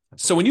checked, I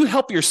So when believe. you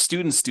help your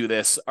students do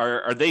this,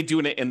 are they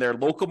doing it in their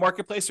local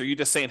marketplace? Or are you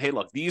just saying, hey,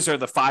 look, these are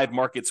the 5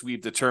 markets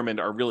we've determined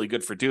are really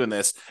good for doing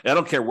this. And I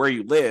don't care where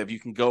you live, you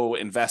can go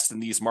invest in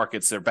these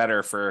markets. They're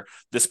better for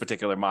this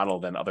particular model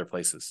than other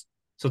places.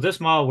 So this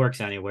model works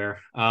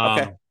anywhere.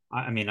 Okay.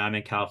 I mean, I'm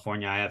in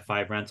California. I have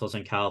 5 rentals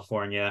in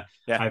California.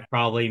 Yeah. I've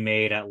probably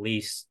made at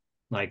least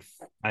like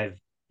I've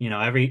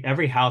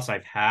every house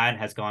I've had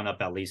has gone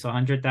up at least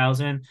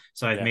 100,000.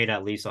 So I've Yeah. made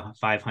at least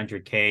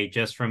 500K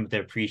just from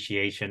the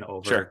appreciation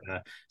over Sure.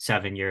 the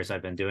 7 years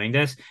I've been doing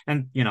this.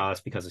 And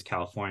that's because it's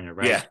California,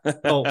 right? Yeah.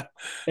 So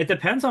it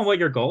depends on what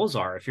your goals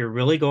are. If you're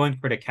really going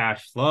for the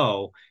cash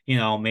flow,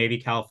 maybe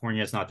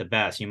California is not the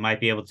best. You might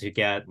be able to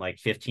get like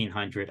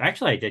 1,500.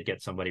 Actually, I did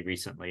get somebody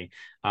recently,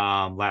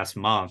 last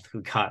month,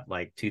 who got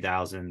like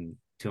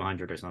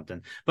 2,200 or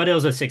something, but it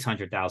was a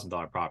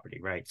 $600,000 property,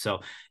 right? So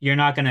you're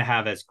not going to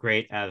have as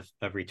great of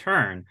a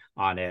return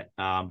on it.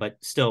 But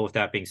still, with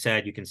that being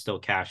said, you can still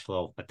cash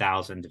flow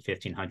 1,000 to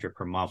 1,500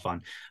 per month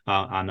on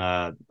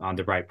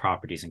the right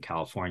properties in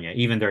California,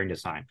 even during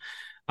this time.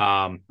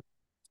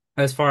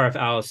 As far as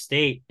out of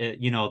state,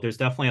 there's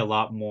definitely a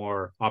lot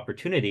more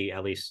opportunity,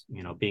 at least,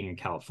 being in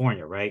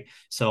California, right?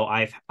 So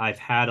I've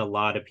had a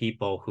lot of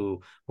people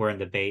who were in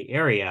the Bay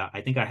Area.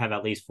 I think I have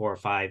at least 4 or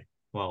 5,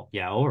 well,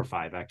 yeah, over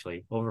 5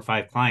 actually, over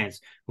 5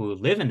 clients who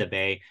live in the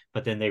Bay,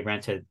 but then they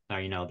rented,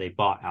 they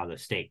bought out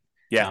of state.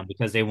 Yeah.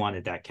 Because they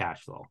wanted that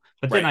cash flow.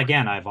 But then Right.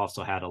 again, I've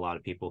also had a lot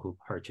of people who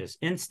purchase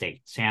in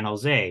state, San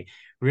Jose,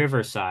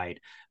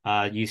 Riverside,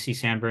 UC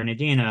San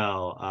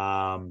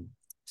Bernardino,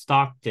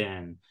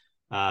 Stockton,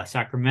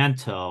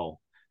 Sacramento,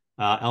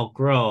 Elk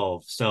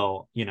Grove.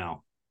 So,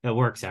 it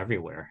works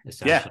everywhere, Yeah.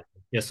 essentially.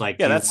 Just like,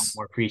 Yeah, do you want that's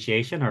more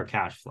appreciation or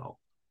cash flow?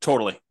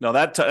 totally. No,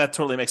 that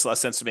totally makes a lot of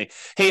sense to me.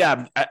 Hey,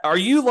 are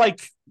you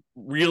like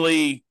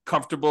really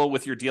comfortable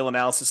with your deal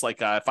analysis? Like,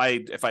 if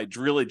I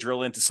really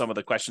drill into some of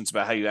the questions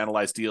about how you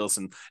analyze deals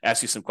and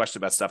ask you some questions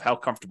about stuff, how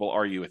comfortable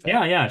are you with that?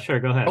 Yeah, yeah, sure.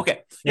 Go ahead. Okay.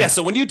 Yeah. Yeah.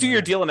 So when you do Go your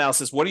ahead. deal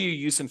analysis, what are you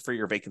using for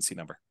your vacancy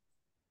number?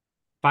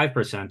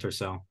 5% or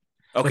so.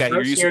 The Okay, you're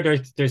first using. year,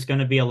 there's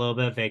going to be a little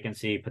bit of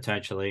vacancy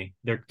potentially.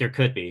 There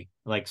could be.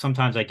 Like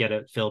sometimes I get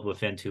it filled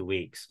within 2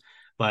 weeks,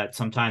 but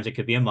sometimes it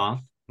could be a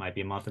month, might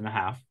be a month and a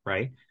half,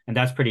 right? And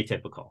that's pretty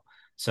typical.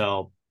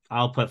 So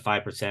I'll put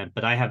 5%,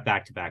 but I have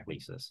back-to-back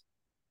leases.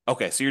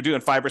 Okay, so you're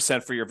doing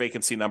 5% for your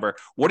vacancy number.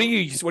 What are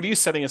you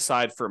setting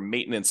aside for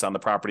maintenance on the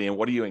property, and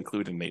what do you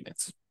include in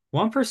maintenance?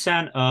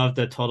 1% of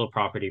the total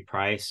property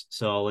price.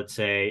 So let's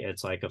say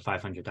it's like a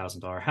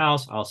 $500,000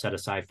 house. I'll set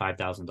aside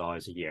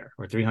 $5,000 a year,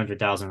 or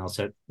 300,000. I'll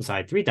set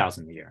aside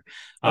 3,000 a year.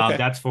 Okay.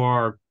 That's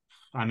for,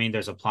 I mean,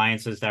 there's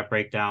appliances that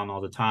break down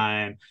all the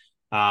time.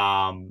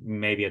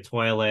 Maybe a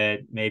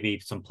toilet, maybe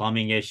some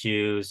plumbing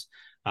issues.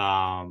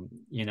 Every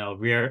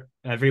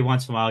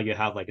once in a while you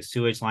have like a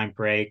sewage line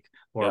break,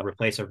 or Yep.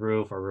 replace a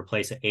roof, or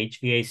replace a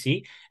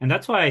HVAC. And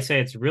that's why I say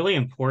it's really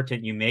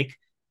important you make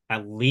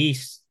at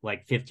least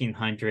like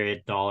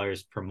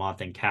 $1,500 per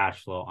month in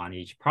cash flow on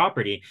each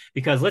property.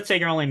 Because let's say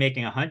you're only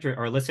making 100,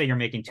 or let's say you're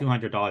making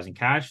 $200 in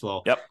cash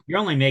flow, Yep. you're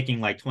only making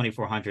like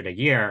 2,400 a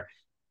year.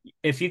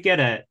 If you get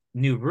a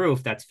new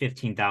roof that's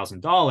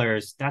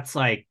 $15,000, that's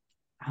like,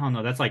 I don't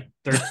know, that's like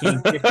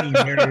 13,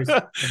 15 years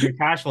of your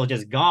cash flow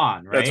just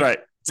gone, That's right? right.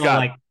 It's So gone.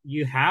 like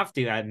you have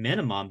to at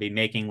minimum be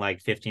making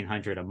like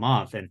 1,500 a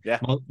month, and Yeah.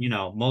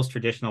 most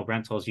traditional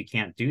rentals you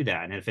can't do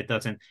that. And if it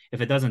doesn't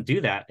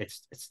do that,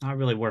 it's not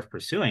really worth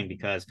pursuing,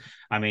 because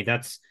I mean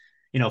that's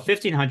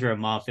 1,500 a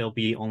month, it'll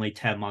be only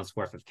 10 months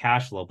worth of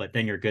cash flow, but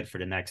then you're good for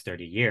the next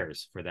 30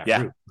 years for that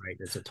Yeah. roof, right?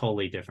 It's a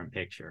totally different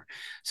picture.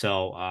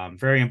 So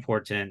very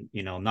important,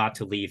 not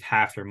to leave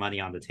half your money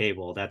on the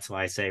table. That's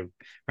why I say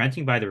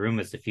renting by the room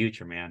is the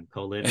future, man.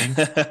 Co-living,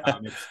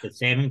 it's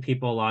saving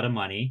people a lot of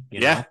money,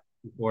 Yeah.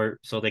 or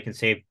so they can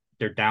save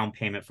their down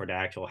payment for the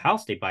actual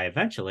house they buy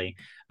eventually.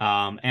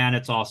 And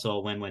it's also a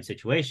win-win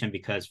situation,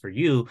 because for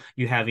you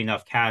have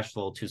enough cash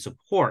flow to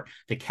support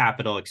the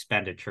capital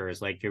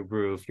expenditures like your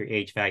roof, your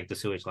HVAC, the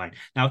sewage line.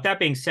 Now, with that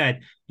being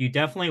said, you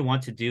definitely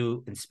want to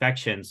do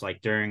inspections like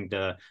during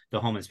the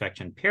home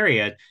inspection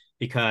period,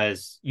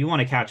 because you want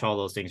to catch all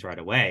those things right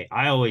away.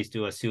 I always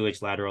do a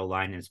sewage lateral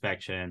line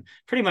inspection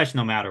pretty much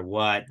no matter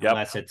what, Yep.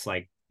 unless it's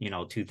like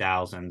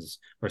 2000s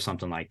or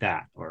something like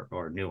that,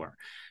 or newer.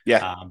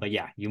 Yeah. But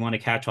yeah, you want to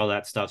catch all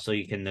that stuff so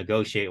you can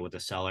negotiate with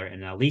the seller,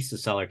 and at least the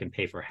seller can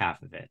pay for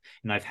half of it.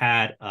 And I've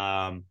had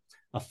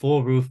a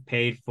full roof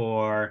paid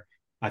for.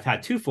 I've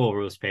had two full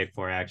roofs paid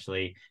for,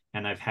 actually,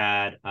 and I've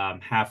had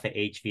half the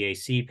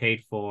HVAC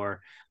paid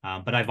for.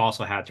 But I've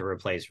also had to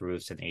replace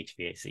roofs and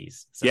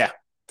HVACs. So Yeah.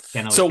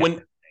 can't always So get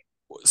when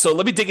So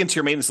let me dig into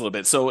your maintenance a little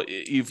bit. So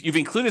you've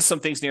included some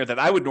things here that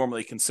I would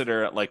normally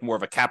consider like more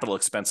of a capital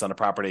expense on a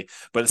property,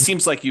 but it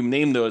seems like you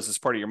named those as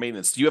part of your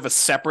maintenance. Do you have a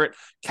separate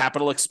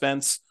capital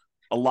expense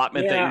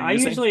allotment that Yeah, you're I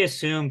using? usually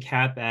assume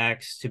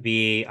CapEx to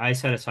be, I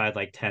set aside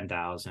like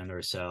 10,000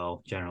 or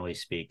so, generally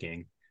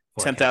speaking,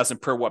 for cap.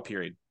 10,000 per what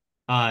period?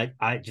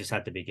 I just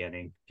at the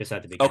beginning,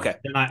 Okay.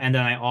 Then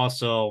I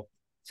also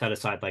set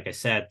aside, like I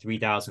said,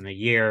 3,000 a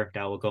year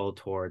that will go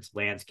towards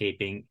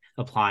landscaping,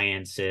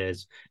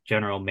 appliances,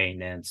 general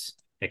maintenance,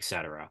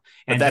 etc.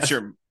 But And that's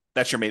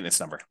your maintenance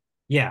number.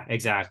 yeah,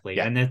 exactly.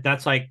 Yeah. And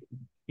that's like,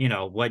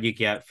 what you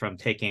get from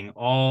taking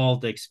all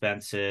the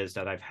expenses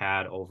that I've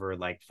had over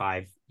like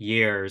 5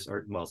 years,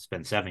 or well, it's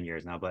been 7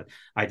 years now, but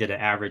I did an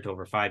average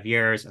over 5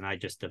 years, and I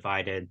just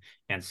divided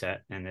and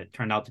set, and it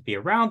turned out to be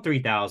around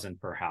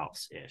 3,000 per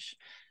house ish.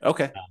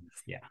 Okay.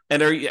 Yeah.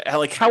 And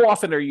how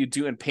often are you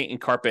doing paint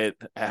and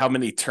carpet? How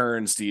many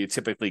turns do you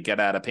typically get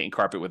out of paint and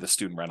carpet with a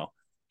student rental?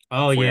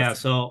 Oh Before you yeah. have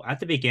to, So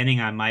at the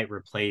beginning, I might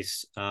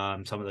replace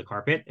some of the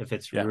carpet if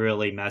it's yeah.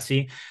 really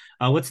messy.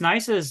 What's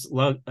nice is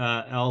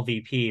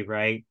LVP,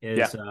 right?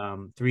 Yeah. Is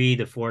 $3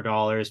 to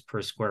 $4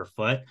 per square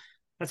foot.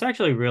 That's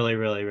actually really,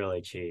 really,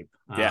 really cheap.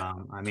 Yeah.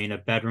 I mean, a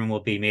bedroom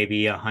will be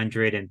maybe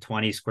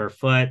 120 square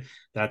foot.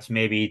 That's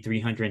maybe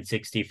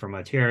 360 for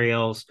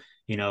materials.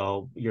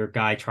 Your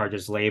guy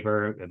charges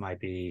labor. It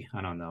might be,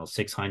 I don't know,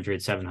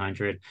 600,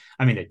 700.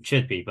 I mean, it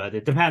should be, but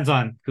it depends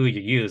on who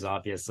you use,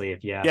 obviously.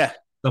 If you have Yeah.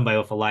 somebody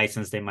with a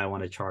license, they might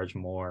want to charge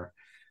more.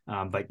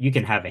 But you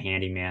can have a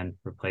handyman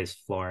replace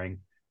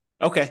flooring.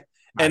 Okay.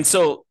 I And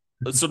so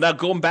now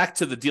going back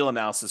to the deal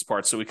analysis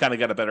part, so we kind of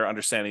got a better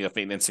understanding of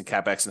maintenance and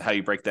capex and how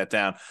you break that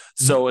down.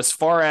 So as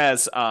far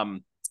as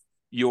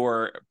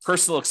your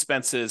personal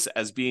expenses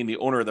as being the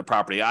owner of the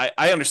property, I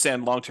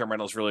understand long-term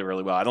rentals really,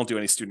 really well. I don't do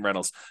any student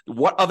rentals.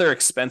 What other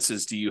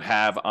expenses do you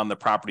have on the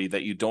property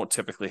that you don't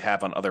typically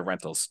have on other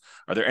rentals?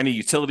 Are there any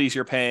utilities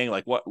you're paying?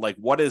 Like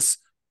what is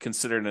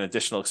considered an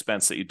additional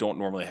expense that you don't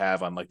normally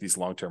have on like these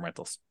long-term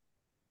rentals?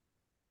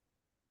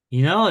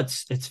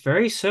 It's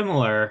very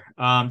similar.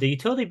 The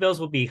utility bills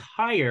will be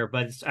higher,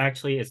 but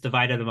it's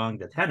divided among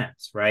the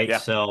tenants, right? Yeah.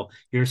 So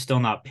you're still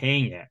not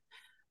paying it.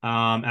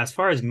 As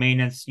far as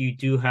maintenance, you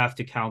do have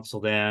to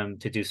counsel them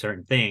to do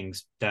certain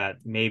things that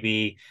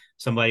maybe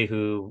somebody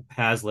who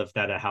has lived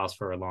at a house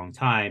for a long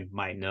time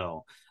might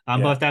know. But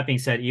Yeah. with that being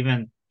said,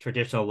 even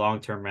traditional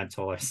long-term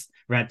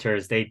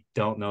renters, they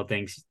don't know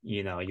things,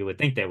 you would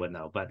think they would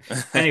know. But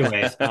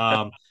anyways,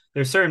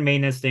 there's certain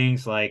maintenance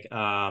things like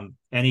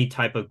any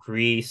type of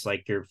grease,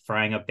 like you're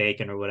frying up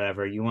bacon or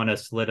whatever, you want to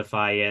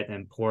solidify it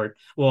and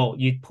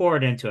you pour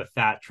it into a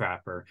fat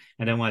trapper,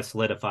 and then when it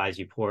solidifies,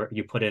 you put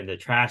it in the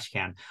trash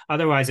can.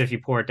 Otherwise, if you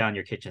pour it down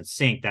your kitchen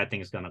sink, that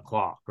thing's gonna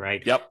clog,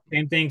 right? Yep.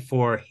 Same thing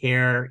for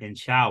hair in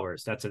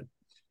showers.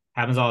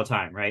 Happens all the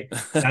time, right?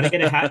 Got to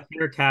get a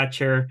hair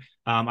catcher.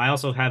 I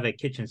also have a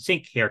kitchen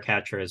sink hair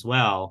catcher as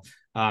well,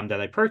 that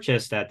I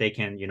purchased that they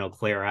can,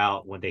 clear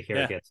out when the hair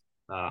Yeah. gets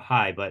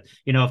high. But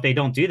if they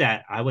don't do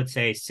that, I would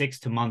say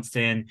 6 to months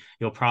in,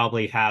 you'll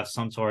probably have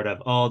some sort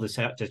of, oh,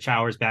 the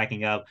shower's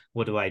backing up.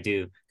 What do I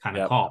do? Kind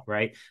of Yep. call,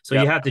 right? So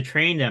you Yep. have to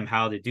train them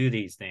how to do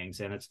these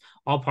things, and it's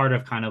all part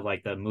of kind of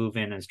like the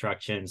move-in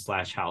instruction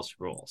 / house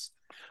rules.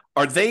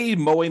 Are they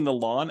mowing the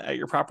lawn at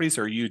your properties,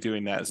 or are you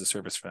doing that as a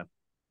service for them?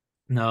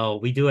 No,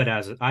 I do it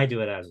as a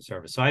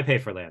service. So I pay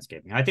for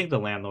landscaping. I think the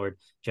landlord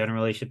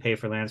generally should pay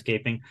for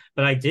landscaping,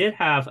 but I did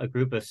have a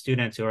group of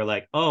students who are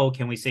like, "Oh,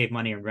 can we save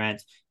money in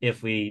rent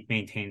if we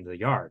maintain the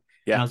yard?"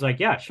 And I Yeah. was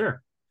like, "Yeah,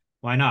 sure.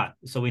 Why not?"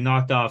 So we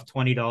knocked off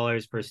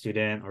 $20 per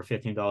student or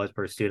 $15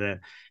 per student,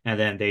 and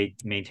then they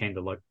maintained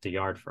the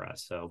yard for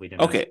us. So we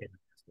didn't have to Okay. pay.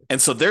 And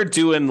so they're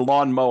doing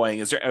lawn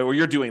mowing. Or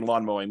you're doing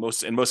lawn mowing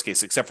in most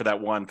cases, except for that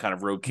one kind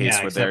of road case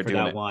Yeah, where they're except for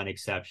doing that it. one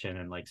exception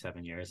in like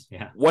 7 years.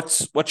 Yeah.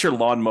 What's your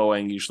lawn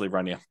mowing usually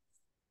run you?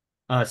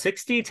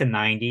 60 to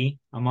 90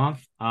 a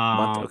month. A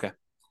month? Okay.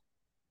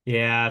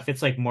 Yeah, if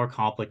it's like more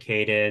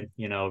complicated,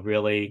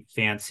 really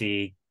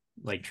fancy,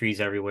 like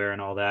trees everywhere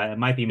and all that, it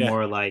might be Yeah.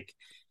 more like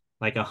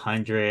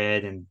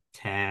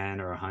 110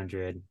 or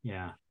 100.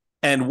 Yeah.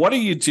 And what are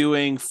you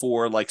doing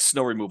for like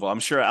snow removal? I'm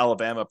sure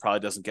Alabama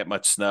probably doesn't get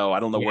much snow. I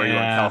don't know where you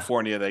are in Yeah.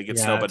 California, they get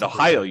snow, Yeah, but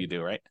Ohio typically. you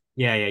do, right?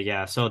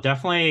 Yeah. So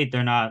definitely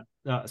they're not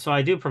so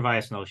I do provide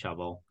a snow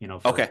shovel,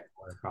 for Okay.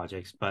 water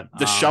projects, but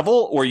The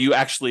shovel, or you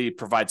actually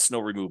provide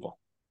snow removal?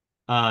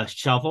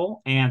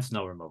 shovel and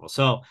snow removal.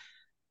 So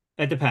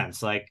it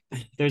depends. Like,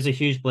 there's a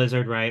huge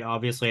blizzard, right?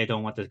 Obviously, I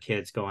don't want the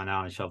kids going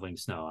out and shoveling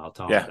snow. I'll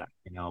tell them Yeah.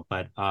 that.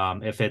 But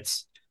if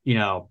it's you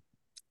know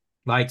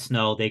light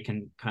snow, they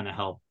can kind of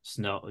help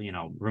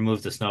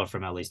remove the snow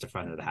from at least the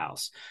front of the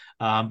house.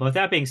 But with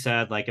that being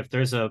said, like if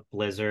there's a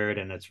blizzard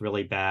and it's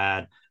really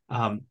bad,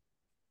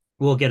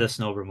 we'll get a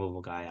snow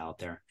removal guy out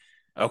there.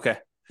 Okay.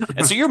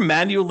 And so you're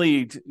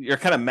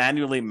kind of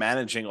manually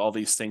managing all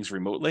these things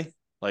remotely?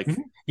 Like,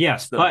 Mhm.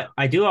 Yes, so, but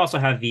I do also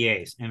have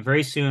VAs, and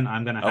very soon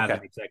I'm going to have okay.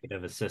 an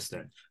executive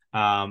assistant.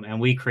 And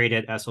we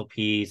created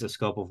SOPs, a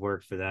scope of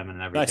work for them,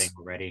 and everything Nice.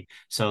 already.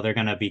 So they're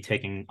going to be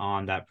taking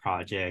on that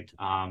project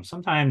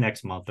sometime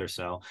next month or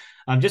so.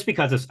 Just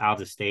because it's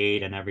out of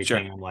state and Sure.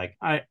 everything, I'm like,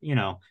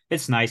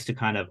 it's nice to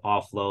kind of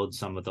offload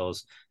some of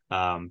those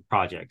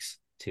projects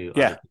to other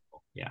Yeah.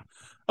 people. Yeah.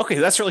 Okay,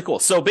 that's really cool.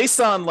 So based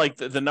on like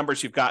the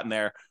numbers you've gotten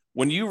there,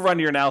 when you run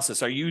your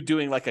analysis, are you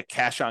doing like a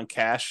cash on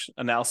cash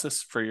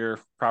analysis for your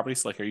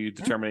properties? Like, are you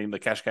determining the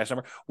cash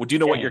number? Well, do you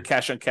know what Yeah. your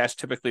cash on cash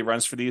typically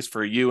runs for these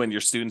for you and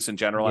your students in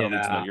general? I don't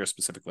need to know Yeah. yours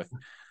specifically.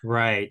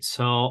 Right.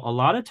 So a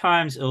lot of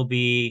times it'll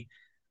be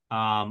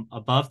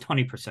above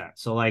 20%.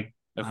 So like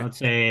I Okay. would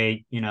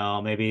say,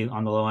 maybe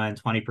on the low end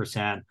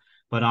 20%,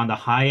 but on the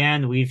high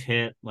end we've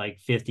hit like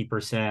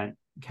 50%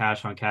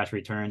 cash on cash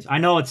returns. I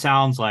know it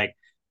sounds like,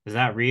 is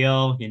that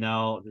real?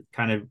 It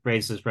kind of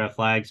raises red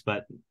flags,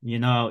 but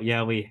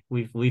yeah, we've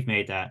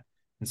made that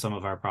in some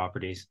of our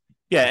properties.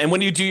 Yeah, and when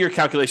you do your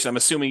calculation, I'm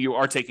assuming you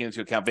are taking into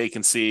account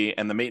vacancy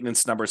and the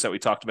maintenance numbers that we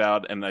talked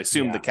about, and I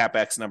assume the Yeah.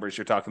 capex numbers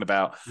you're talking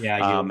about, Yeah,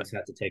 you um, always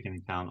have to take into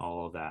account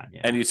all of that.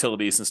 and Yeah.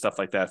 utilities and stuff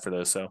like that for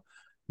those. So Mhm.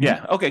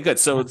 yeah. Okay. Good.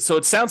 Yeah. So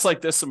it sounds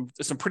like there's some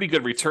pretty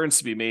good returns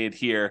to be made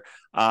here.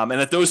 And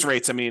at those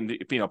rates, I mean,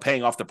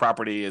 paying off the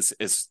property is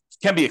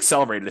can be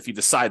accelerated if you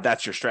decide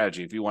that's your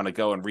strategy. If you want to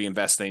go and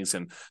reinvest things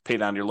and pay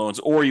down your loans,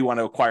 or you want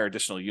to acquire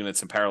additional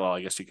units in parallel,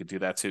 I guess you could do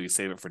that too. You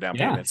save it for down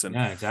Yeah, payments and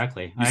yeah,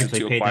 exactly. I use it actually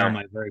to paid down acquire.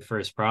 my very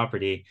first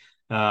property,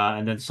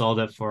 and then sold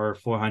it for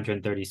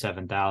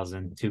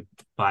 437,000 to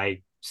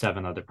buy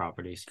 7 other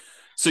properties.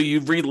 So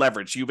you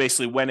re-leveraged. You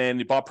basically went in,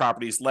 you bought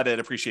properties, let it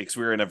appreciate because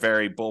we were in a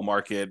very bull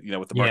market.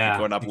 With the market Yeah,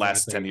 going up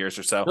last 10 exactly. years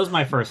or so. That was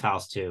my first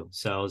house too,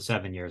 so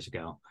 7 years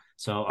ago.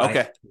 So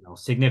Okay.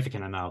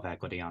 significant amount of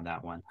equity on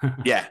that one.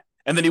 Yeah.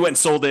 And then you went and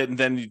sold it, and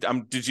then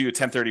did you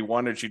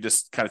 1031, or did you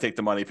just kind of take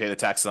the money, pay the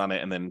taxes on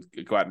it, and then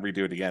go out and redo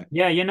it again?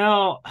 Yeah,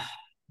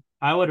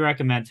 I would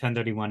recommend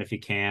 1031 if you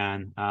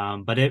can,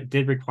 but it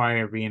did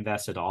require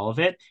reinvested all of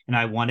it, and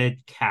I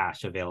wanted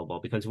cash available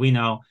because we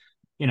know,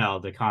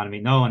 the economy.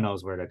 No one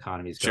knows where the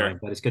economy is Sure. going,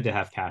 but it's good to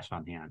have cash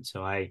on hand.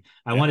 So I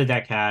Yeah. wanted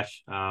that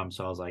cash,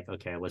 so I was like,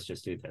 okay, let's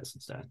just do this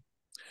instead.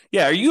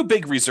 Yeah. Are you a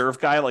big reserve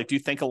guy? Like, do you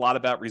think a lot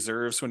about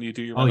reserves when you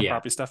do your Oh rental yeah.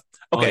 property stuff?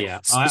 Oh Okay. yeah.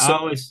 I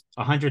always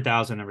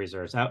 100,000 in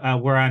reserves.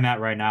 Where I'm at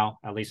right now,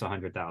 at least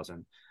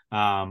 100,000.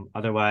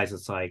 Otherwise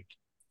it's like,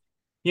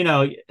 you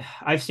know,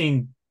 I've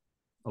seen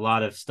a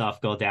lot of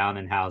stuff go down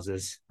in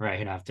houses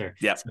right after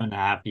Yeah.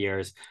 7.5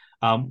 years.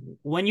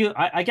 When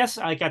I guess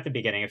like at the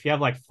beginning, if you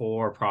have like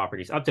four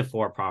properties, up to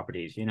four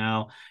properties,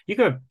 you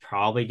could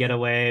probably get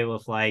away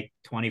with like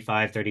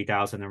 25,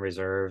 30,000 in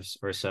reserves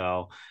or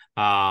so.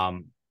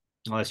 Um,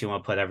 Unless you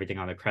want to put everything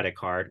on a credit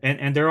card.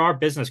 And there are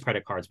business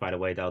credit cards, by the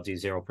way, that'll do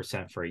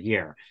 0% for a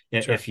year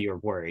Sure. if you're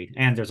worried.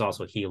 And there's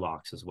also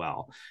HELOCs as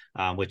well,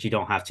 which you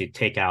don't have to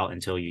take out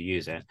until you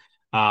use it.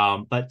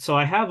 But so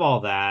I have all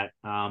that.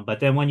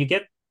 But then when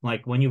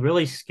you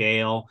really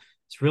scale,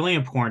 it's really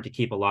important to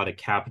keep a lot of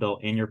capital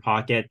in your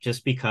pocket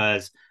just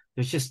because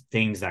there's just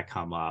things that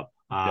come up.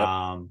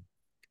 Yep.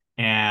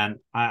 And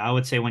I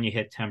would say when you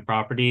hit 10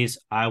 properties,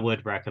 I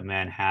would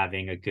recommend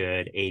having a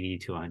good 80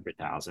 to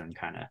 100,000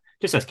 kind of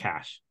just as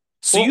cash.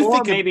 So Or, you or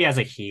think of maybe as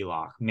a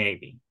HELOC,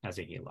 maybe as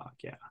a HELOC.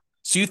 Yeah.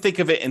 so you think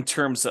of it in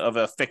terms of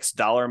a fixed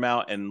dollar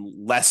amount and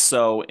less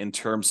so in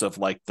terms of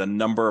like the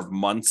number of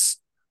months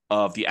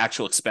of the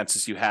actual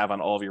expenses you have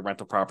on all of your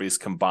rental properties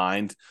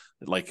combined,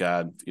 like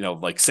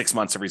like 6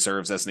 months of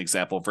reserves as an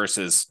example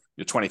versus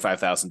your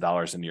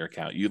 $25,000 in your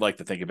account. You like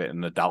to think of it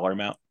in the dollar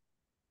amount.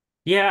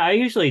 Yeah, I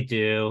usually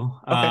do.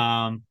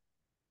 Okay.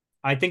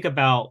 I think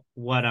about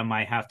what I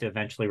might have to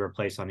eventually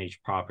replace on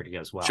each property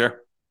as well.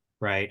 Sure.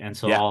 Right. And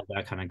so Yeah. all of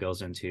that kind of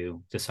goes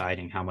into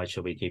deciding how much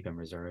should we keep in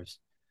reserves.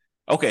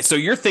 Okay. So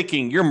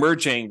you're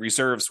merging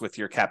reserves with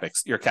your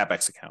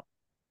CapEx account.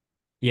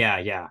 Yeah,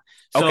 yeah.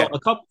 So Okay.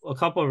 a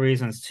couple of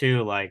reasons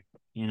too, like,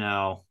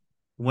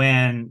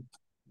 when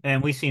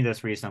and we've seen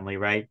this recently,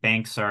 right?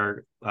 Banks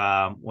are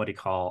what do you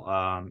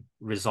call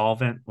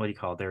resolvent? What do you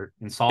call it? They're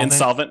insolvent.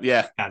 Insolvent.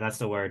 Yeah. Yeah, that's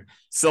the word.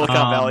 Silicon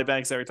Valley Um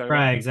banks that we're talking about.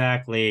 right,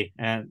 exactly.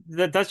 And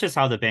that's just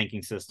how the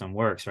banking system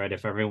works, right?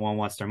 If everyone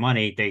wants their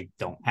money, they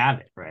don't have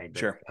it, right? That,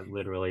 Sure. that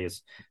literally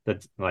is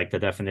the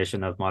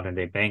definition of modern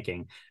day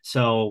banking.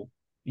 So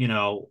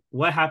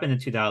what happened in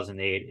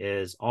 2008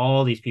 is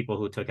all these people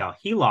who took out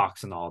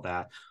HELOCs and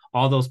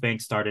all those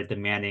banks started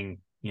demanding,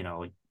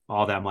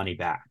 all that money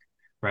back,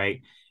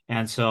 right?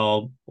 And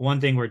so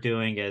one thing we're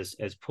doing is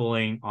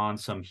pulling on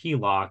some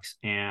HELOCs,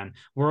 and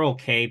we're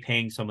okay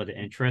paying some of the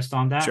interest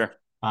on that, Sure.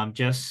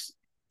 just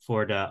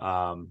for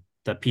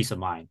the peace of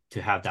mind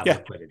to have that Yeah.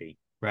 liquidity,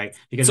 right? It's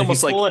Because if you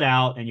almost like pull it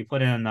out and you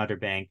put it in another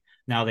bank,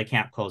 now they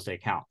can't close the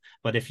account.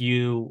 But if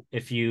you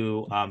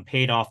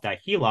paid off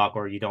that HELOC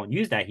or you don't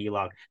use that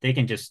HELOC, they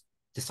can just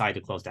decide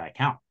to close that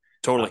account.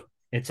 Uh, totally.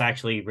 it's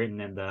actually written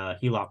in the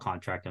HELOC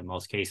contract in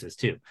most cases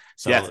too.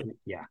 Yeah. So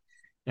yeah,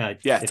 Yeah.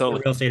 if you're a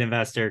Totally. real estate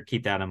investor,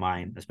 keep that in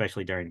mind,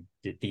 especially during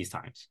these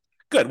times.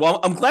 Good. Well,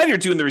 I'm glad you're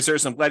doing the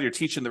reserves. I'm glad you're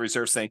teaching the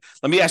reserves thing.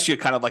 Let me ask you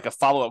kind of like a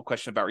follow-up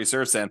question about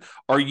reserves then.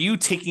 Are you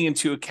taking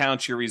into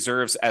account your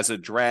reserves as a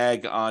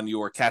drag on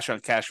your cash on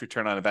cash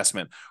return on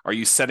investment? Are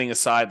you setting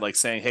aside like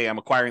saying, hey, I'm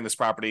acquiring this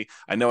property.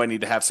 I know I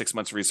need to have 6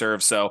 months of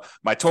reserve. So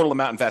my total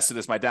amount invested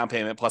is my down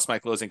payment plus my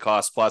closing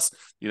costs plus,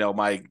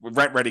 my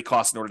rent ready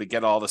costs in order to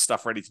get all the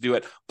stuff ready to do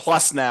it.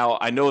 Plus now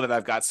I know that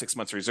I've got 6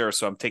 months of reserve.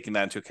 So I'm taking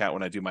that into account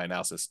when I do my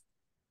analysis.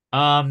 No,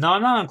 I'm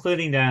not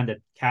including that in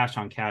the cash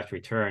on cash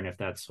return if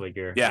that's what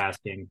you're Yeah.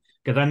 asking,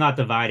 because I'm not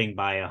dividing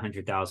by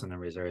 100,000 in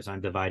reserves.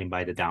 I'm dividing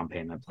by the down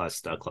payment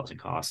plus the closing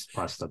costs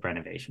plus the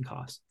renovation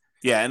costs.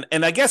 Yeah,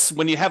 and I guess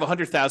when you have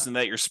 100,000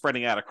 that you're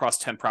spreading out across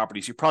 10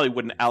 properties, you probably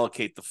wouldn't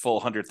allocate the full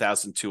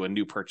 100,000 to a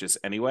new purchase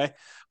anyway.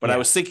 But I Yeah,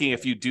 was thinking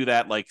if you do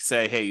that, like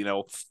say, hey,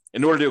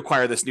 in order to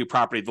acquire this new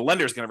property, the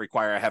lender is going to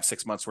require I have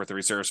 6 months worth of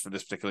reserves for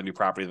this particular new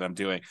property that I'm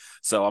doing.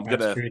 So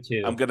that's true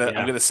too. I'm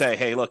Yeah, gonna say,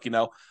 hey, look,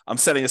 I'm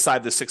setting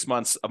aside this 6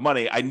 months of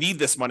money. I need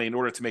this money in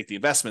order to make the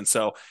investment.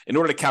 So in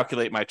order to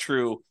calculate my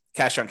true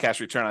cash on cash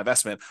return on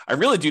investment, I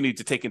really do need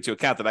to take into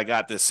account that I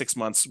got this 6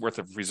 months worth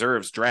of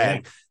reserves yeah, drag,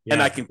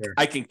 and yeah, for sure.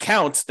 I can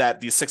count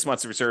that these 6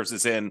 months of reserves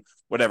is in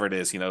whatever it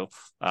is, your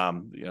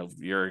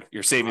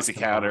savings Auction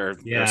account house. or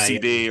Yeah, yeah,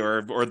 CD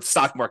or the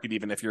stock market,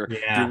 even if you're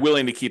yeah,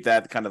 willing to keep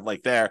that kind of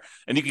like there,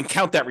 and you can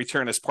count that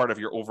return as part of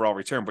your overall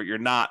return, but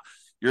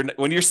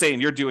when you're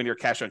saying you're doing your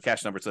cash on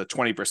cash number to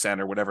 20%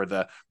 or whatever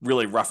the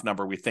really rough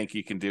number we think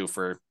you can do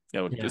for,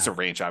 it's yeah. a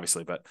range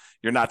obviously, but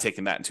you're not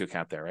taking that into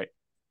account there, right?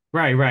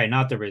 Right, right,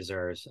 not the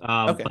reserves.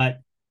 Okay. But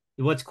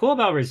what's cool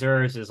about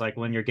reserves is like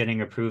when you're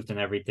getting approved and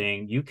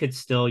everything, you could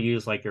still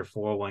use like your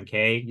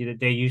 401k.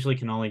 They usually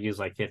can only use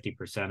like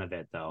 50% of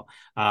it though.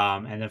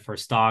 And then for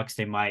stocks,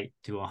 they might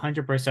do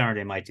 100% or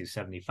they might do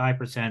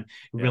 75%. It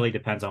Yeah. really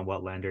depends on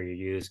what lender you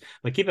use.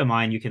 But keep in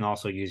mind, you can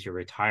also use your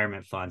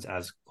retirement funds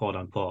as quote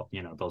unquote,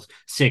 those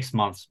 6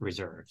 months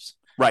reserves.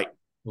 Right.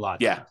 A lot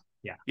of Yeah. times.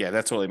 Yeah. Yeah,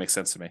 that totally makes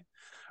sense to me.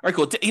 All right,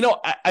 cool.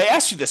 I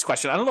asked you this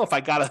question. I don't know if I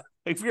got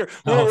if Oh,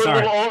 we're a sorry.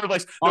 little all over the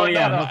place. Oh No,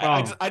 yeah, no. no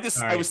problem. I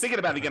Sorry. was thinking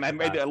about it again. I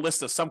made Forgot. a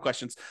list of some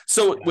questions.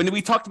 So Yeah. when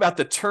we talked about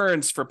the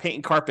turns for paint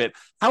and carpet,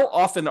 how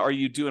often are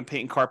you doing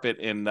paint and carpet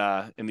in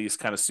these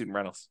kind of student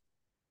rentals?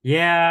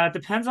 Yeah, it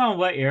depends on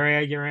what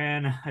area you're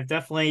in. I've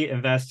definitely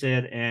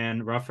invested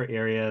in rougher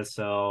areas.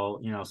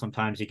 So,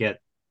 sometimes you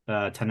get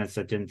tenants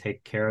that didn't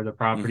take care of the Hmm.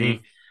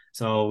 property.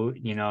 So,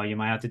 you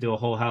might have to do a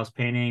whole house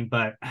painting,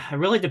 but it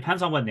really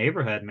depends on what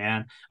neighborhood,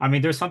 man. I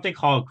mean, there's something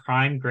called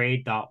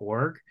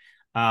crimegrade.org.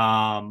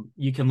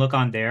 You can look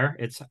on there.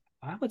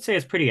 I would say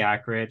it's pretty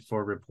accurate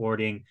for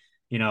reporting,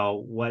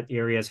 what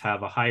areas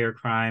have a higher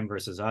crime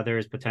versus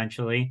others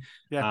potentially.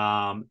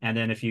 Yeah. And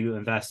then if you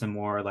invest in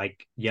more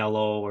like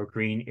yellow or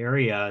green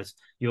areas,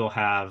 you'll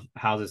have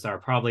houses that are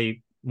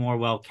probably more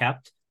well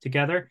kept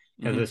together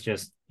because Hmm. it's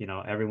just,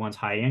 everyone's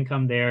high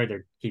income there.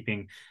 They're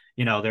keeping,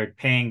 they're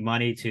paying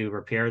money to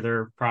repair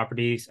their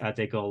properties as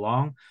they go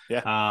along.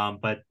 Yeah.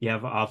 But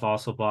I've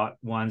also bought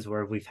ones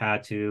where we've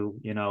had to,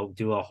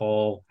 do a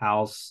whole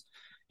house,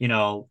 you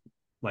know,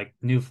 like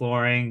new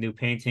flooring, new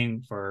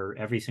painting for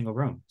every single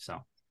room. So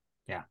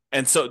yeah.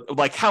 And so,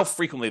 like, how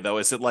frequently though?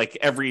 Is it like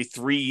every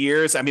 3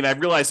 years? I mean, I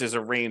realize there's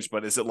a range,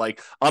 but is it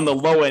like on the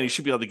low end, you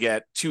should be able to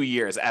get 2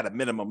 years at a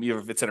minimum,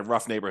 even if it's in a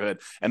rough neighborhood.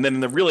 And then in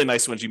the really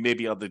nice ones, you may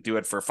be able to do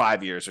it for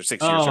 5 years or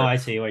 6 years. Oh, Or I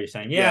see what you're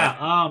saying. yeah,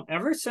 Yeah,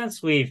 ever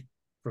since we've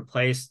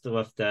replaced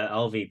with the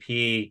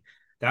LVP,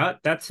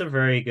 that's a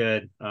very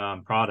good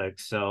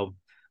product. So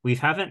we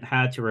haven't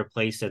had to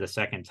replace it a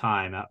second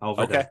time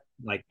over okay, the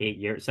like 8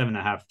 years,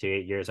 7.5 to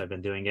 8 years I've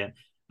been doing it.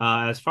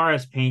 As far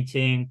as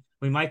painting,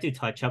 we might do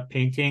touch-up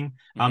painting.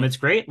 hmm, It's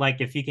great, like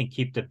if you can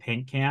keep the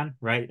paint can,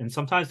 right? And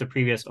sometimes the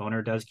previous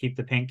owner does keep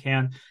the paint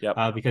can, yep,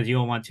 because you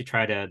don't want to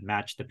try to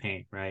match the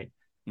paint, right?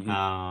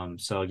 hmm,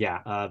 So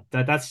yeah,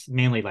 that's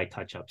mainly like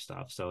touch-up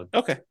stuff. So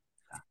okay.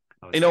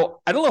 I would say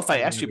I don't know if I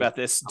asked you every about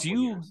this. couple of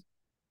years.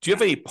 Do you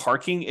have any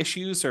parking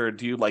issues, or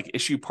do you like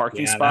issue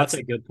parking Yeah, that's spots?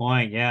 a good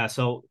point. Yeah.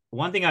 So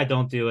one thing I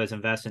don't do is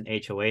invest in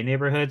HOA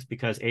neighborhoods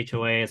because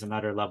HOA is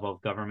another level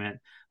of government.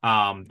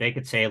 They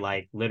could say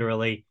like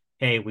literally,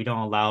 hey, we don't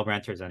allow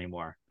renters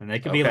anymore. And they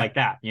could be Okay, like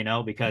that,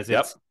 because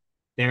yep,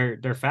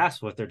 they're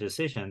fast with their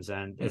decisions.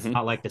 And it's hmm,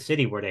 not like the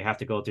city where they have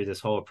to go through this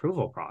whole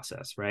approval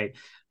process, right?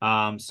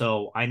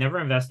 So I never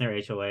invest in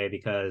their HOA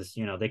because,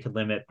 they could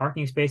limit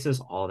parking spaces,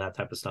 all that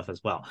type of stuff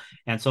as well.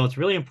 And so it's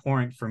really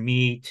important for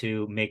me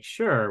to make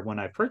sure when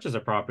I purchase a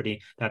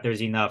property that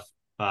there's enough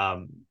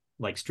um,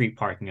 like street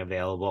parking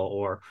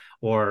available,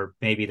 or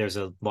maybe there's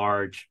a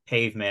large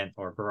pavement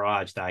or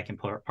garage that I can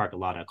park a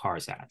lot of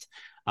cars at.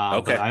 But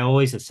okay, I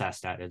always assess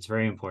that. It's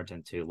very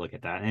important to look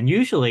at that. And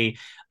usually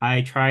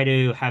I try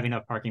to have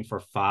enough parking for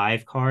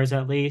 5 cars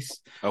at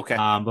least. okay,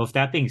 But with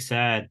that being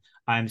said,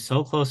 I'm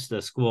so close to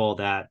the school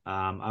that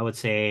I would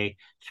say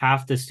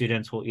half the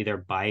students will either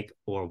bike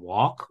or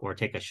walk or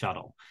take a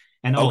shuttle.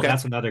 And okay,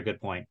 that's another good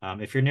point.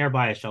 If you're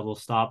nearby a shuttle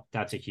stop,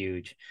 that's a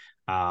huge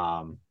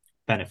um,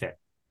 benefit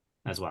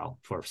as well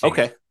for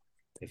okay. safety.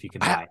 If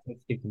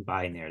you can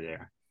buy near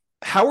there.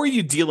 How are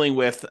you dealing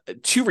with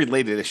two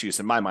related issues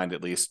in my mind,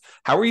 at least?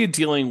 How are you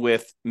dealing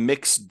with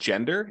mixed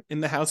gender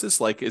in the houses?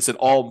 Like, is it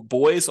all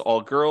boys,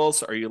 all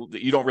girls? Are you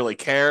don't really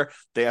care?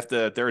 They're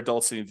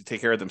adults, they need to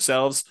take care of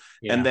themselves.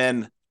 And Yeah.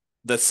 then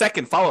the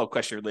second follow-up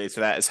question related to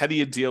that is, how do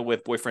you deal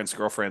with boyfriends,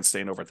 girlfriends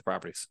staying over at the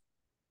properties?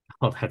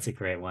 Oh, that's a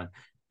great one.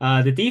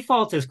 The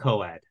default is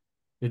co-ed.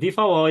 The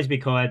default will always be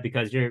co-ed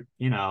because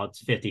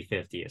it's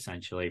 50-50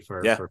 essentially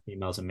for Yeah. for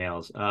females and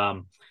males.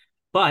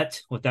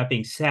 But with that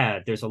being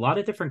said, there's a lot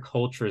of different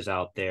cultures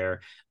out there.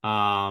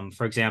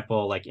 For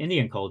example, like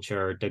Indian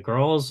culture, the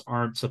girls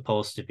aren't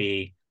supposed to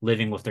be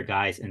living with their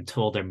guys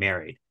until they're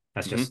married.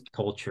 That's Hmm. just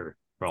cultural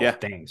Yeah.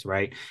 things,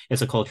 right?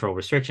 It's a cultural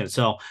restriction.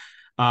 So,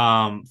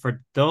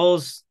 for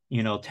those,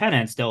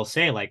 tenants, they'll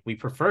say like, we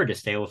prefer to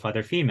stay with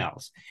other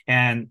females.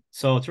 And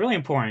so it's really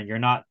important. You're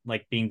not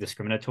like being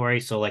discriminatory.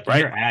 So like in Right.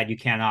 your ad, you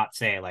cannot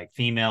say like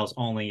females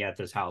only at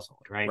this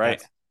household, right? Right.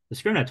 That's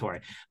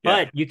discriminatory.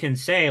 Yeah. But you can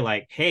say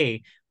like,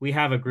 hey, we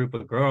have a group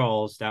of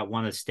girls that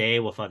want to stay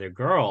with other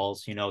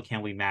girls,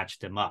 can we match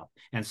them up?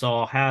 And so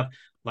I'll have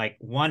like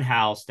one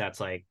house that's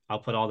like, I'll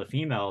put all the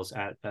females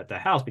at the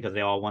house because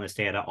they all want to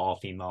stay at an all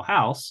female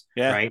house,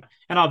 Yeah. right?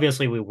 And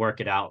obviously we work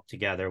it out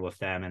together with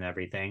them and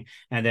everything.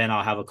 And then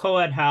I'll have a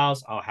co-ed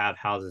house. I'll have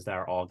houses that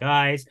are all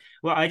guys.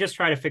 Well, I just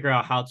try to figure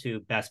out how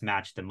to best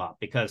match them up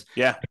because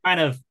Yeah.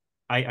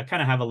 I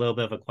kind of have a little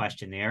bit of a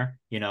questionnaire,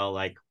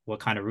 like what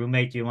kind of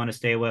roommate do you want to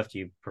stay with? Do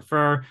you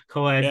prefer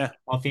co-ed, Yeah.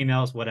 all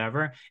females,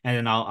 whatever? And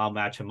then I'll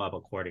match them up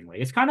accordingly.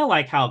 It's kind of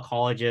like how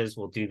colleges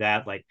will do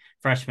that, like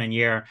freshman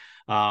year.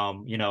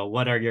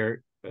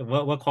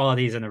 What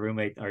qualities in a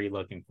roommate are you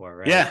looking for,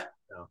 right? Yeah.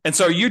 So And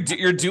so you're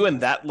doing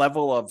that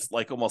level of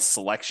like almost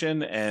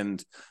selection and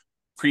yeah,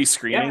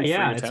 pre-screening for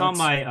yeah. your It's on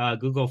tenants? my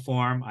Google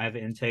form. I have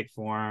an intake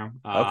form.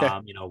 Okay.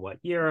 What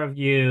year of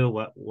you,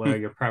 what Hmm. are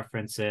your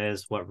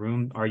preferences, what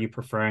room are you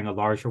preferring, a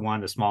larger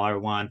one, a smaller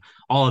one,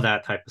 all of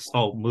that type of stuff.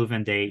 Oh,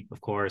 move-in date,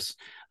 of course.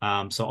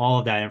 So all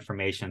of that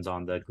information's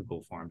on the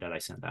Google form that I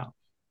sent out.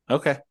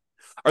 Okay.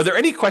 Are there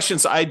any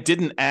questions I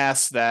didn't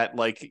ask that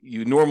like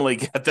you normally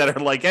get that are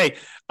like, hey,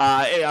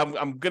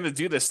 I'm gonna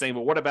do this thing,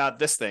 but what about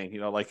this thing?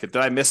 Like, did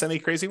I miss any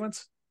crazy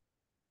ones?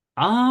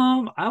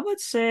 I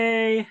would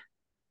say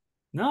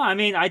No, I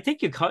mean, I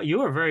think you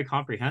were very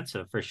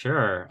comprehensive for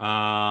sure.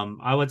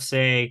 I would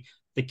say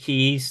the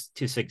keys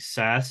to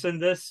success in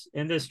this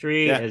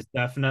industry Yeah. is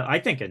definitely, I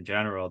think in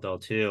general though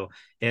too,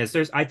 is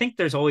I think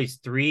there's always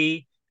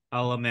three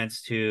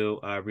elements to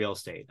real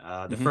estate.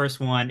 The Hmm. first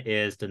one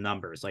is the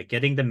numbers, like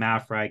getting the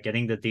math right,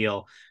 getting the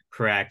deal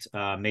correct,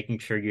 making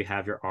sure you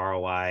have your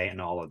ROI and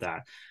all of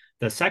that.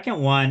 The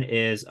second one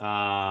is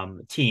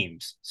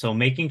teams. So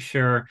making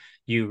sure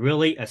you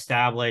really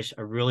establish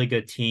a really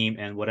good team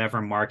in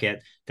whatever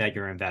market that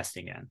you're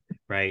investing in,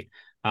 right?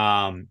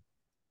 Um,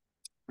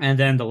 and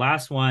then the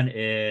last one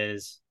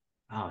is,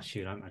 oh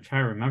shoot, I'm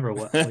trying to remember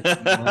which one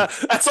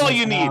was. That's all But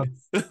you need.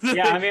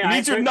 yeah, I mean, You need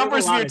your there's a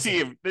numbers in lot your of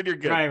things. team, then you're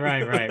good.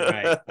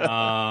 Right.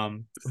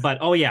 But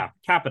oh yeah,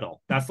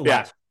 capital. That's the Yeah.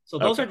 last. So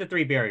those Okay. are the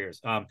three barriers.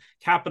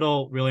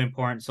 Capital really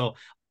important. So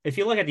if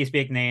you look at these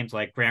big names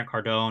like Grant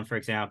Cardone, for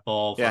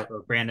example, Yeah.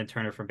 or Brandon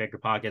Turner from Bigger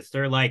Pockets,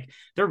 they're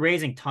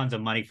raising tons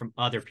of money from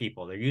other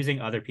people. They're using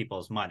other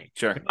people's money.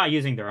 Sure. They're not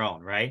using their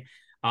own, right?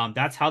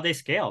 That's how they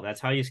scale. That's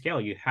how you scale.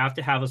 You have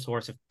to have a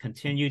source of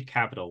continued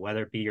capital,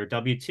 whether it be your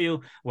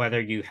W-2, whether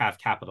you have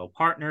capital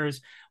partners,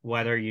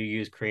 whether you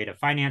use creative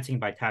financing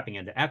by tapping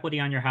into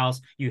equity on your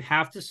house. You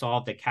have to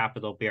solve the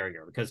capital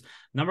barrier because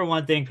number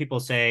one thing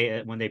people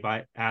say when they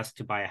ask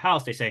to buy a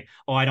house, they say,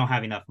 "Oh, I don't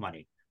have enough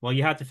money." Well,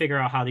 you have to figure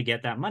out how to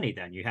get that money.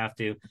 Then you have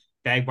to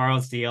beg, borrow,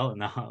 steal,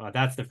 and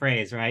that's the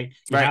phrase, right?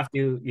 Right.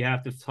 You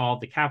have to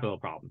solve the capital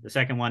problem. The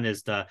second one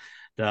is the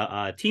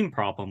team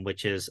problem,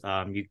 which is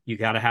you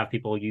got to have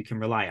people you can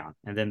rely on.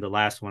 And then the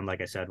last one, like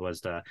I said,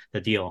 was the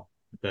deal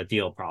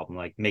problem,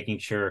 like making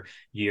sure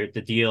the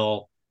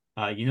deal.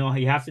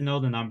 You have to know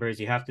the numbers,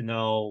 you have to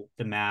know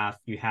the math,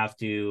 you have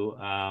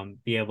to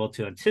be able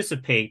to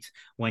anticipate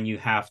when you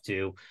have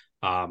to,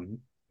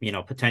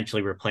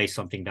 potentially replace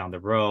something down the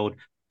road,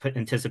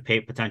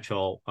 anticipate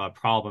potential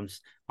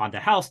problems on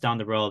the house down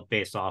the road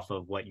based off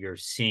of what you're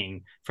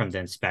seeing from the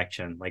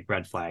inspection, like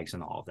red flags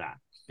and all of that.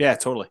 Yeah,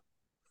 totally.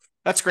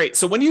 That's great.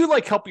 So when you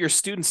like help your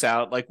students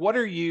out, like what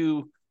are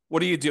you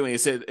doing?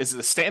 Is it a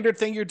standard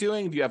thing you're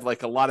doing? Do you have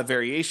like a lot of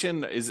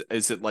variation? Is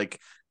it like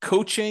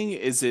coaching?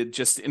 Is it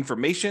just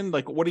information?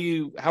 Like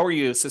how are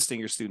you assisting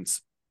your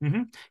students?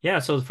 Mm-hmm. Yeah.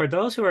 So for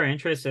those who are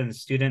interested in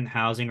student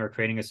housing or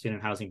creating a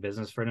student housing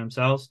business for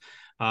themselves,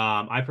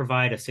 I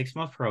provide a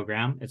 6-month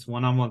program. It's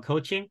one-on-one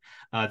coaching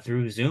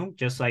through Zoom,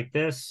 just like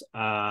this.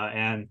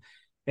 And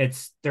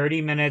it's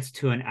 30 minutes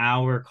to an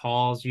hour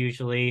calls,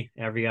 usually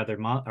every other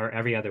month or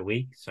every other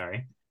week.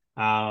 Sorry.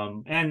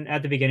 And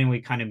at the beginning, we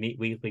kind of meet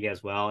weekly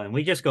as well. And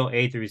we just go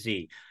A through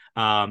Z.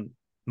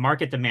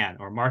 Market demand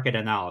or market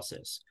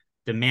analysis,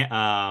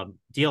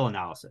 deal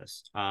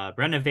analysis,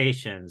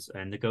 renovations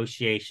and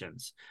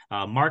negotiations,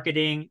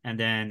 marketing, and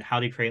then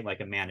how to create like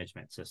a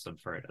management system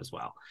for it as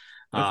well.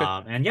 Okay.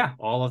 And yeah,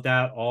 all of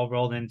that all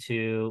rolled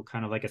into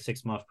kind of like a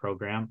 6-month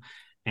program.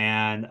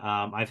 And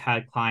I've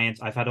had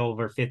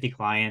over 50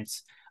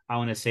 clients. I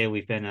want to say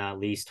we've been in at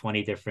least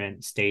 20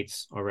 different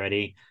states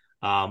already,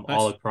 all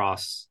Nice.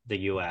 across the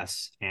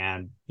US.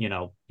 And,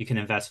 you can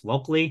invest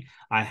locally.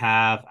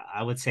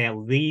 I would say at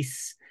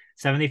least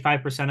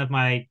 75% of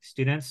my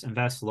students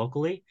invest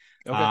locally.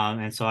 Okay.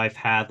 And so I've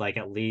had like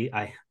at least,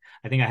 I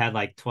think I had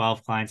like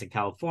 12 clients in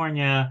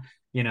California.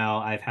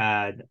 I've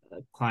had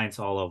clients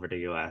all over the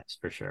US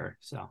for sure.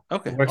 So it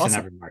Okay. works in Awesome.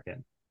 every market.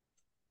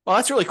 Well,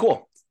 that's really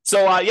cool.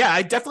 So, yeah,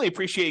 I definitely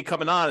appreciate you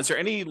coming on. Is there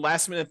any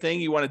last minute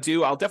thing you want to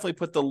do? I'll definitely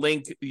put the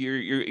link.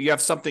 You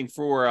have something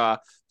for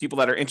people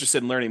that are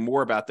interested in learning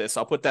more about this.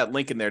 I'll put that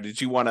link in there. Did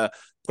you want to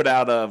put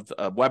out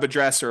a web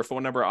address or a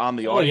phone number on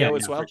the Oh yeah, audio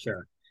as yeah, for well?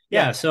 sure.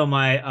 Yeah. Yeah, so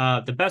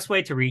my the best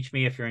way to reach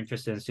me if you're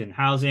interested in student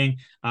housing,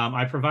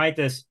 I provide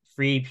this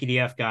free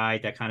PDF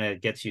guide that kind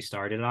of gets you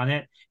started on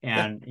it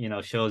Yeah.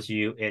 and shows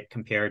you it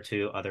compared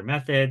to other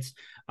methods.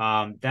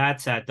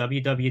 That's at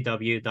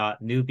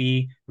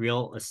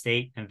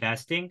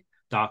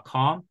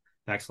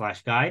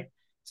www.newbierealestateinvesting.com/guide.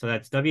 So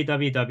that's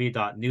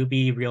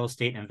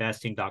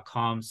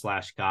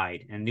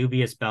www.newbierealestateinvesting.com/guide. And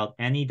newbie is spelled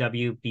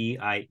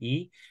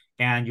NEWBIE.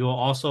 And you'll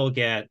also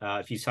get,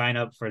 if you sign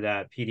up for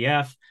that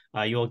PDF,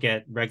 you'll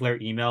get regular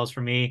emails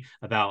from me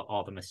about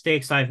all the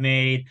mistakes I've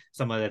made,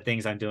 some of the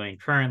things I'm doing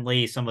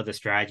currently, some of the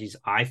strategies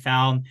I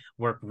found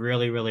work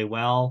really, really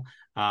well.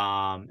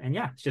 And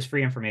yeah, it's just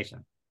free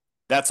information.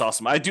 That's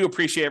awesome. I do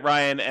appreciate it,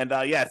 Ryan. And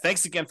yeah,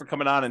 thanks again for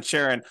coming on and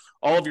sharing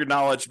all of your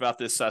knowledge about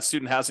this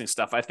student housing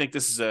stuff. I think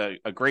this is a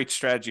great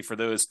strategy for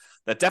those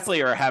that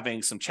definitely are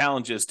having some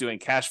challenges doing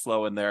cash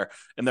flow in their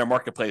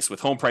marketplace, with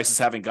home prices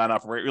having gone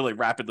up really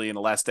rapidly in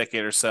the last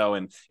decade or so,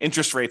 and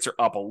interest rates are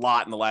up a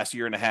lot in the last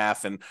year and a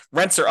half, and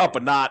rents are up,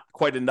 but not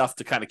quite enough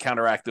to kind of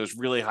counteract those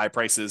really high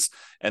prices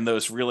and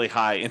those really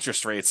high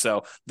interest rates.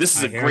 So this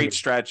is I a hear great you.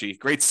 strategy,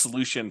 great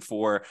solution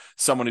for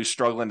someone who's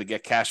struggling to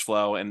get cash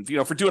flow, and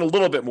for doing a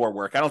little bit more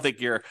work. I don't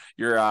think you're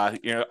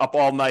up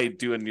all night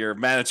doing your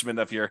management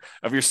of your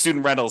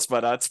student rentals,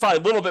 but it's probably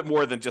a little bit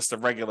more than just a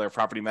regular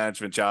property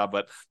management job,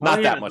 but Oh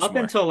not yeah, that much up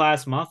more. until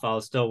last month, I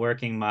was still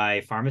working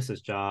my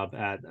pharmacist job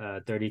at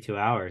 32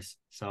 hours.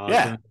 So I was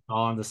Yeah. doing it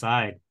all on the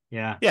side.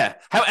 Yeah. Yeah.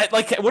 How,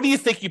 like, what do you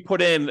think you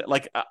put in,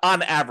 like,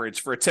 on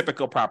average for a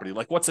typical property?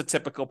 Like, what's a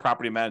typical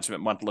property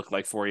management month look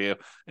like for you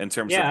in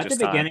terms of Yeah, at the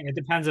just time? beginning, it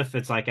depends if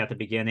it's like at the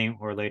beginning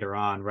or later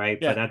on, right?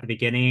 But Yeah. at the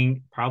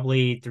beginning,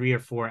 probably 3 or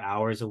 4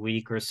 hours a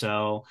week or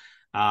so,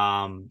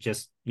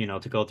 just,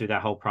 to go through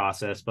that whole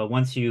process. But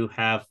once you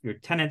have your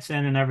tenants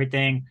in and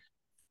everything,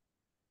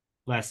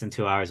 less than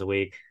 2 hours a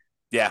week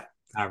Yeah.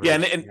 Yeah.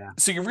 And, average. and Yeah,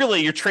 so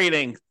you're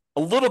trading a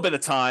little bit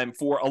of time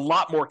for a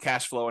lot more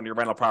cash flow on your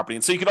rental property.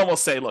 And so you could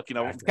almost say, look,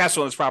 exactly. cash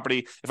flow on this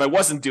property, if I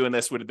wasn't doing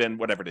this, would have been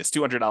whatever it is,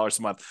 $200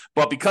 a month.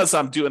 But because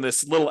I'm doing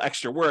this little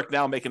extra work,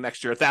 now I'm making an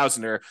extra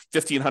 $1,000 or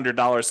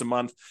 $1,500 a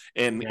month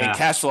in Yeah.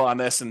 cash flow on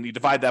this. And you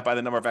divide that by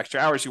the number of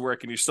extra hours you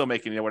work, and you're still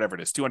making, whatever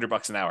it is,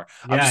 $200 an hour.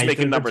 I'm just Yeah, the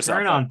making numbers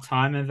return up. But on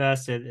time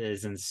invested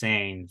is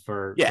insane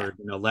for yeah.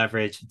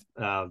 leverage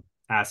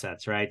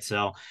assets, right?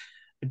 So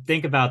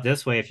think about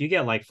this way: if you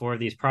get like 4 of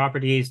these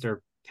properties,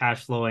 they're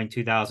cash flowing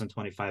 2,000,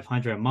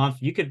 2,500 a month.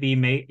 You could be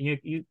made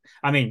you.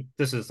 I mean,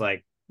 this is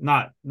like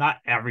not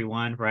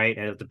everyone, right?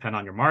 It'll depend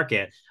on your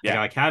market. I Yeah.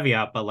 got a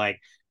caveat, but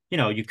like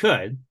you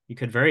could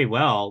very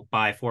well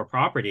buy 4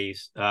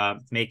 properties,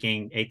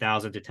 making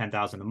 8,000 to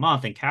 10,000 a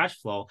month in cash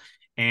flow.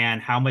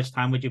 And how much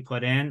time would you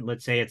put in?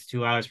 Let's say it's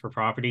 2 hours per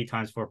property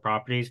times 4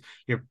 properties.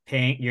 You're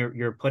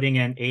putting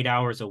in 8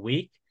 hours a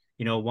week,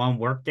 one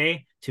work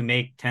day to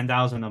make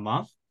 10,000 a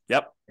month,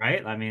 Yep.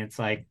 right? I mean, it's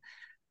like,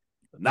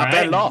 Not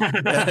bad right?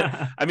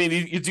 at all. I mean,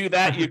 you do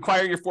that, you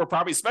acquire your 4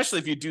 properties, especially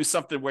if you do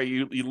something where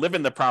you live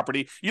in the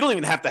property. You don't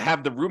even have to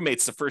have the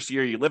roommates the first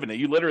year you live in it.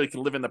 You literally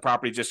can live in the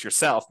property just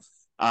yourself.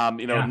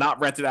 Yeah. Not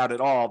rent it out at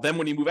all. Then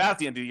when you move out at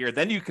the end of the year,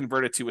 then you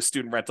convert it to a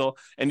student rental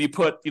and you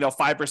put,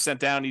 5%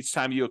 down each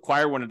time you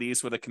acquire one of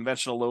these with a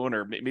conventional loan,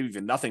 or maybe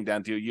even nothing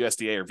down to a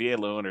USDA or VA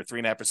loan, or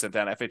 3.5%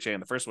 down FHA in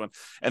the first one.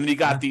 And then you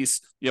got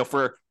these,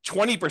 for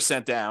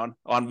 20% down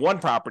on one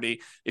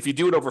property. If you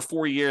do it over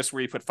 4 years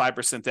where you put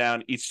 5%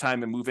 down each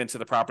time and move into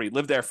the property,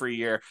 live there for a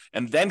year,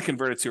 and then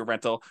convert it to a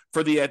rental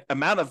for the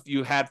amount of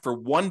you had for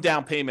one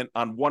down payment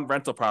on one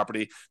rental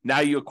property. Now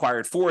you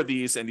acquired 4 of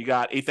these and you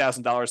got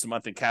 $8,000 a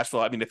month in cash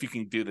flow. I mean, if you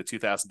can do the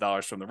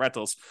 $2,000 from the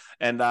rentals,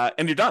 and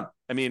you're done.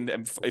 I mean,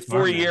 a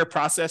Smart, 4-year man.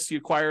 process, you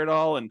acquire it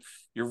all, and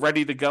you're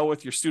ready to go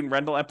with your student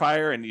rental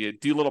empire, and you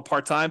do a little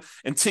part-time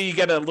until you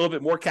get a little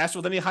bit more cash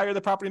flow. Then you hire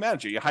the property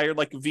manager. You hire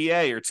like a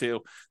VA or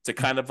two to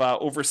kind of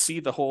oversee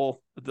the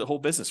whole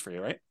business for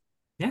you, right?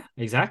 Yeah,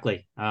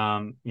 exactly.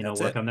 That's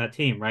Work it. on that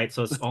team, right?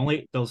 So it's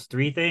only those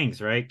 3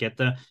 things, right? Get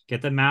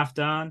the math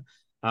down,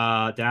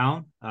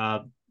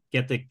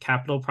 get the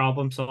capital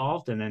problem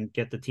solved, and then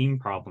get the team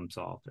problem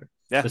solved, or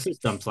Yeah, the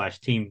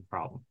system/team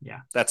problem.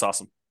 Yeah. that's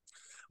awesome.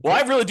 Well,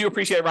 I really do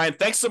appreciate it, Ryan.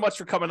 Thanks so much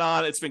for coming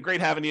on. It's been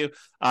great having you.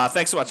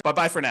 Thanks so much.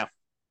 Bye-bye for now.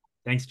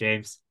 Thanks,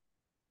 James.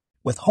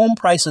 With home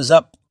prices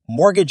up,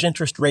 mortgage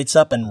interest rates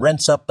up, and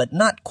rents up, but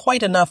not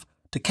quite enough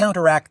to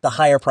counteract the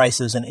higher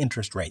prices and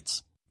interest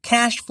rates.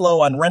 Cash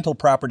flow on rental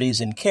properties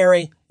in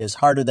Cary is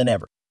harder than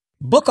ever.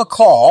 Book a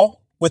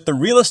call with the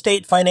Real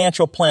Estate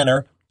Financial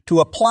Planner to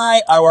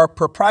apply our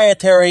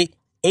proprietary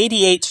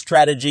 88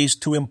 strategies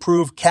to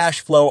improve cash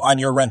flow on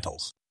your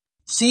rentals.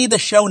 See the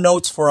show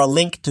notes for a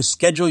link to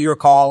schedule your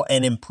call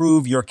and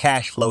improve your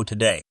cash flow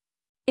today.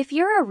 If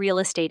you're a real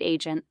estate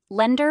agent,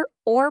 lender,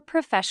 or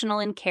professional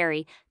in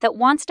Cary that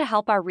wants to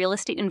help our real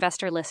estate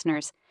investor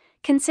listeners,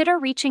 consider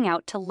reaching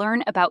out to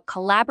learn about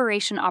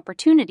collaboration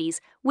opportunities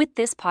with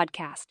this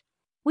podcast.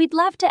 We'd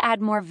love to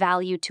add more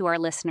value to our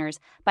listeners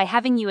by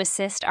having you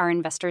assist our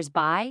investors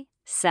buy,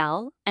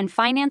 sell, and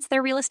finance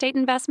their real estate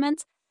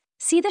investments.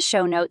 See the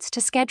show notes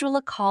to schedule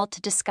a call to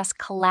discuss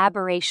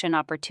collaboration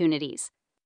opportunities.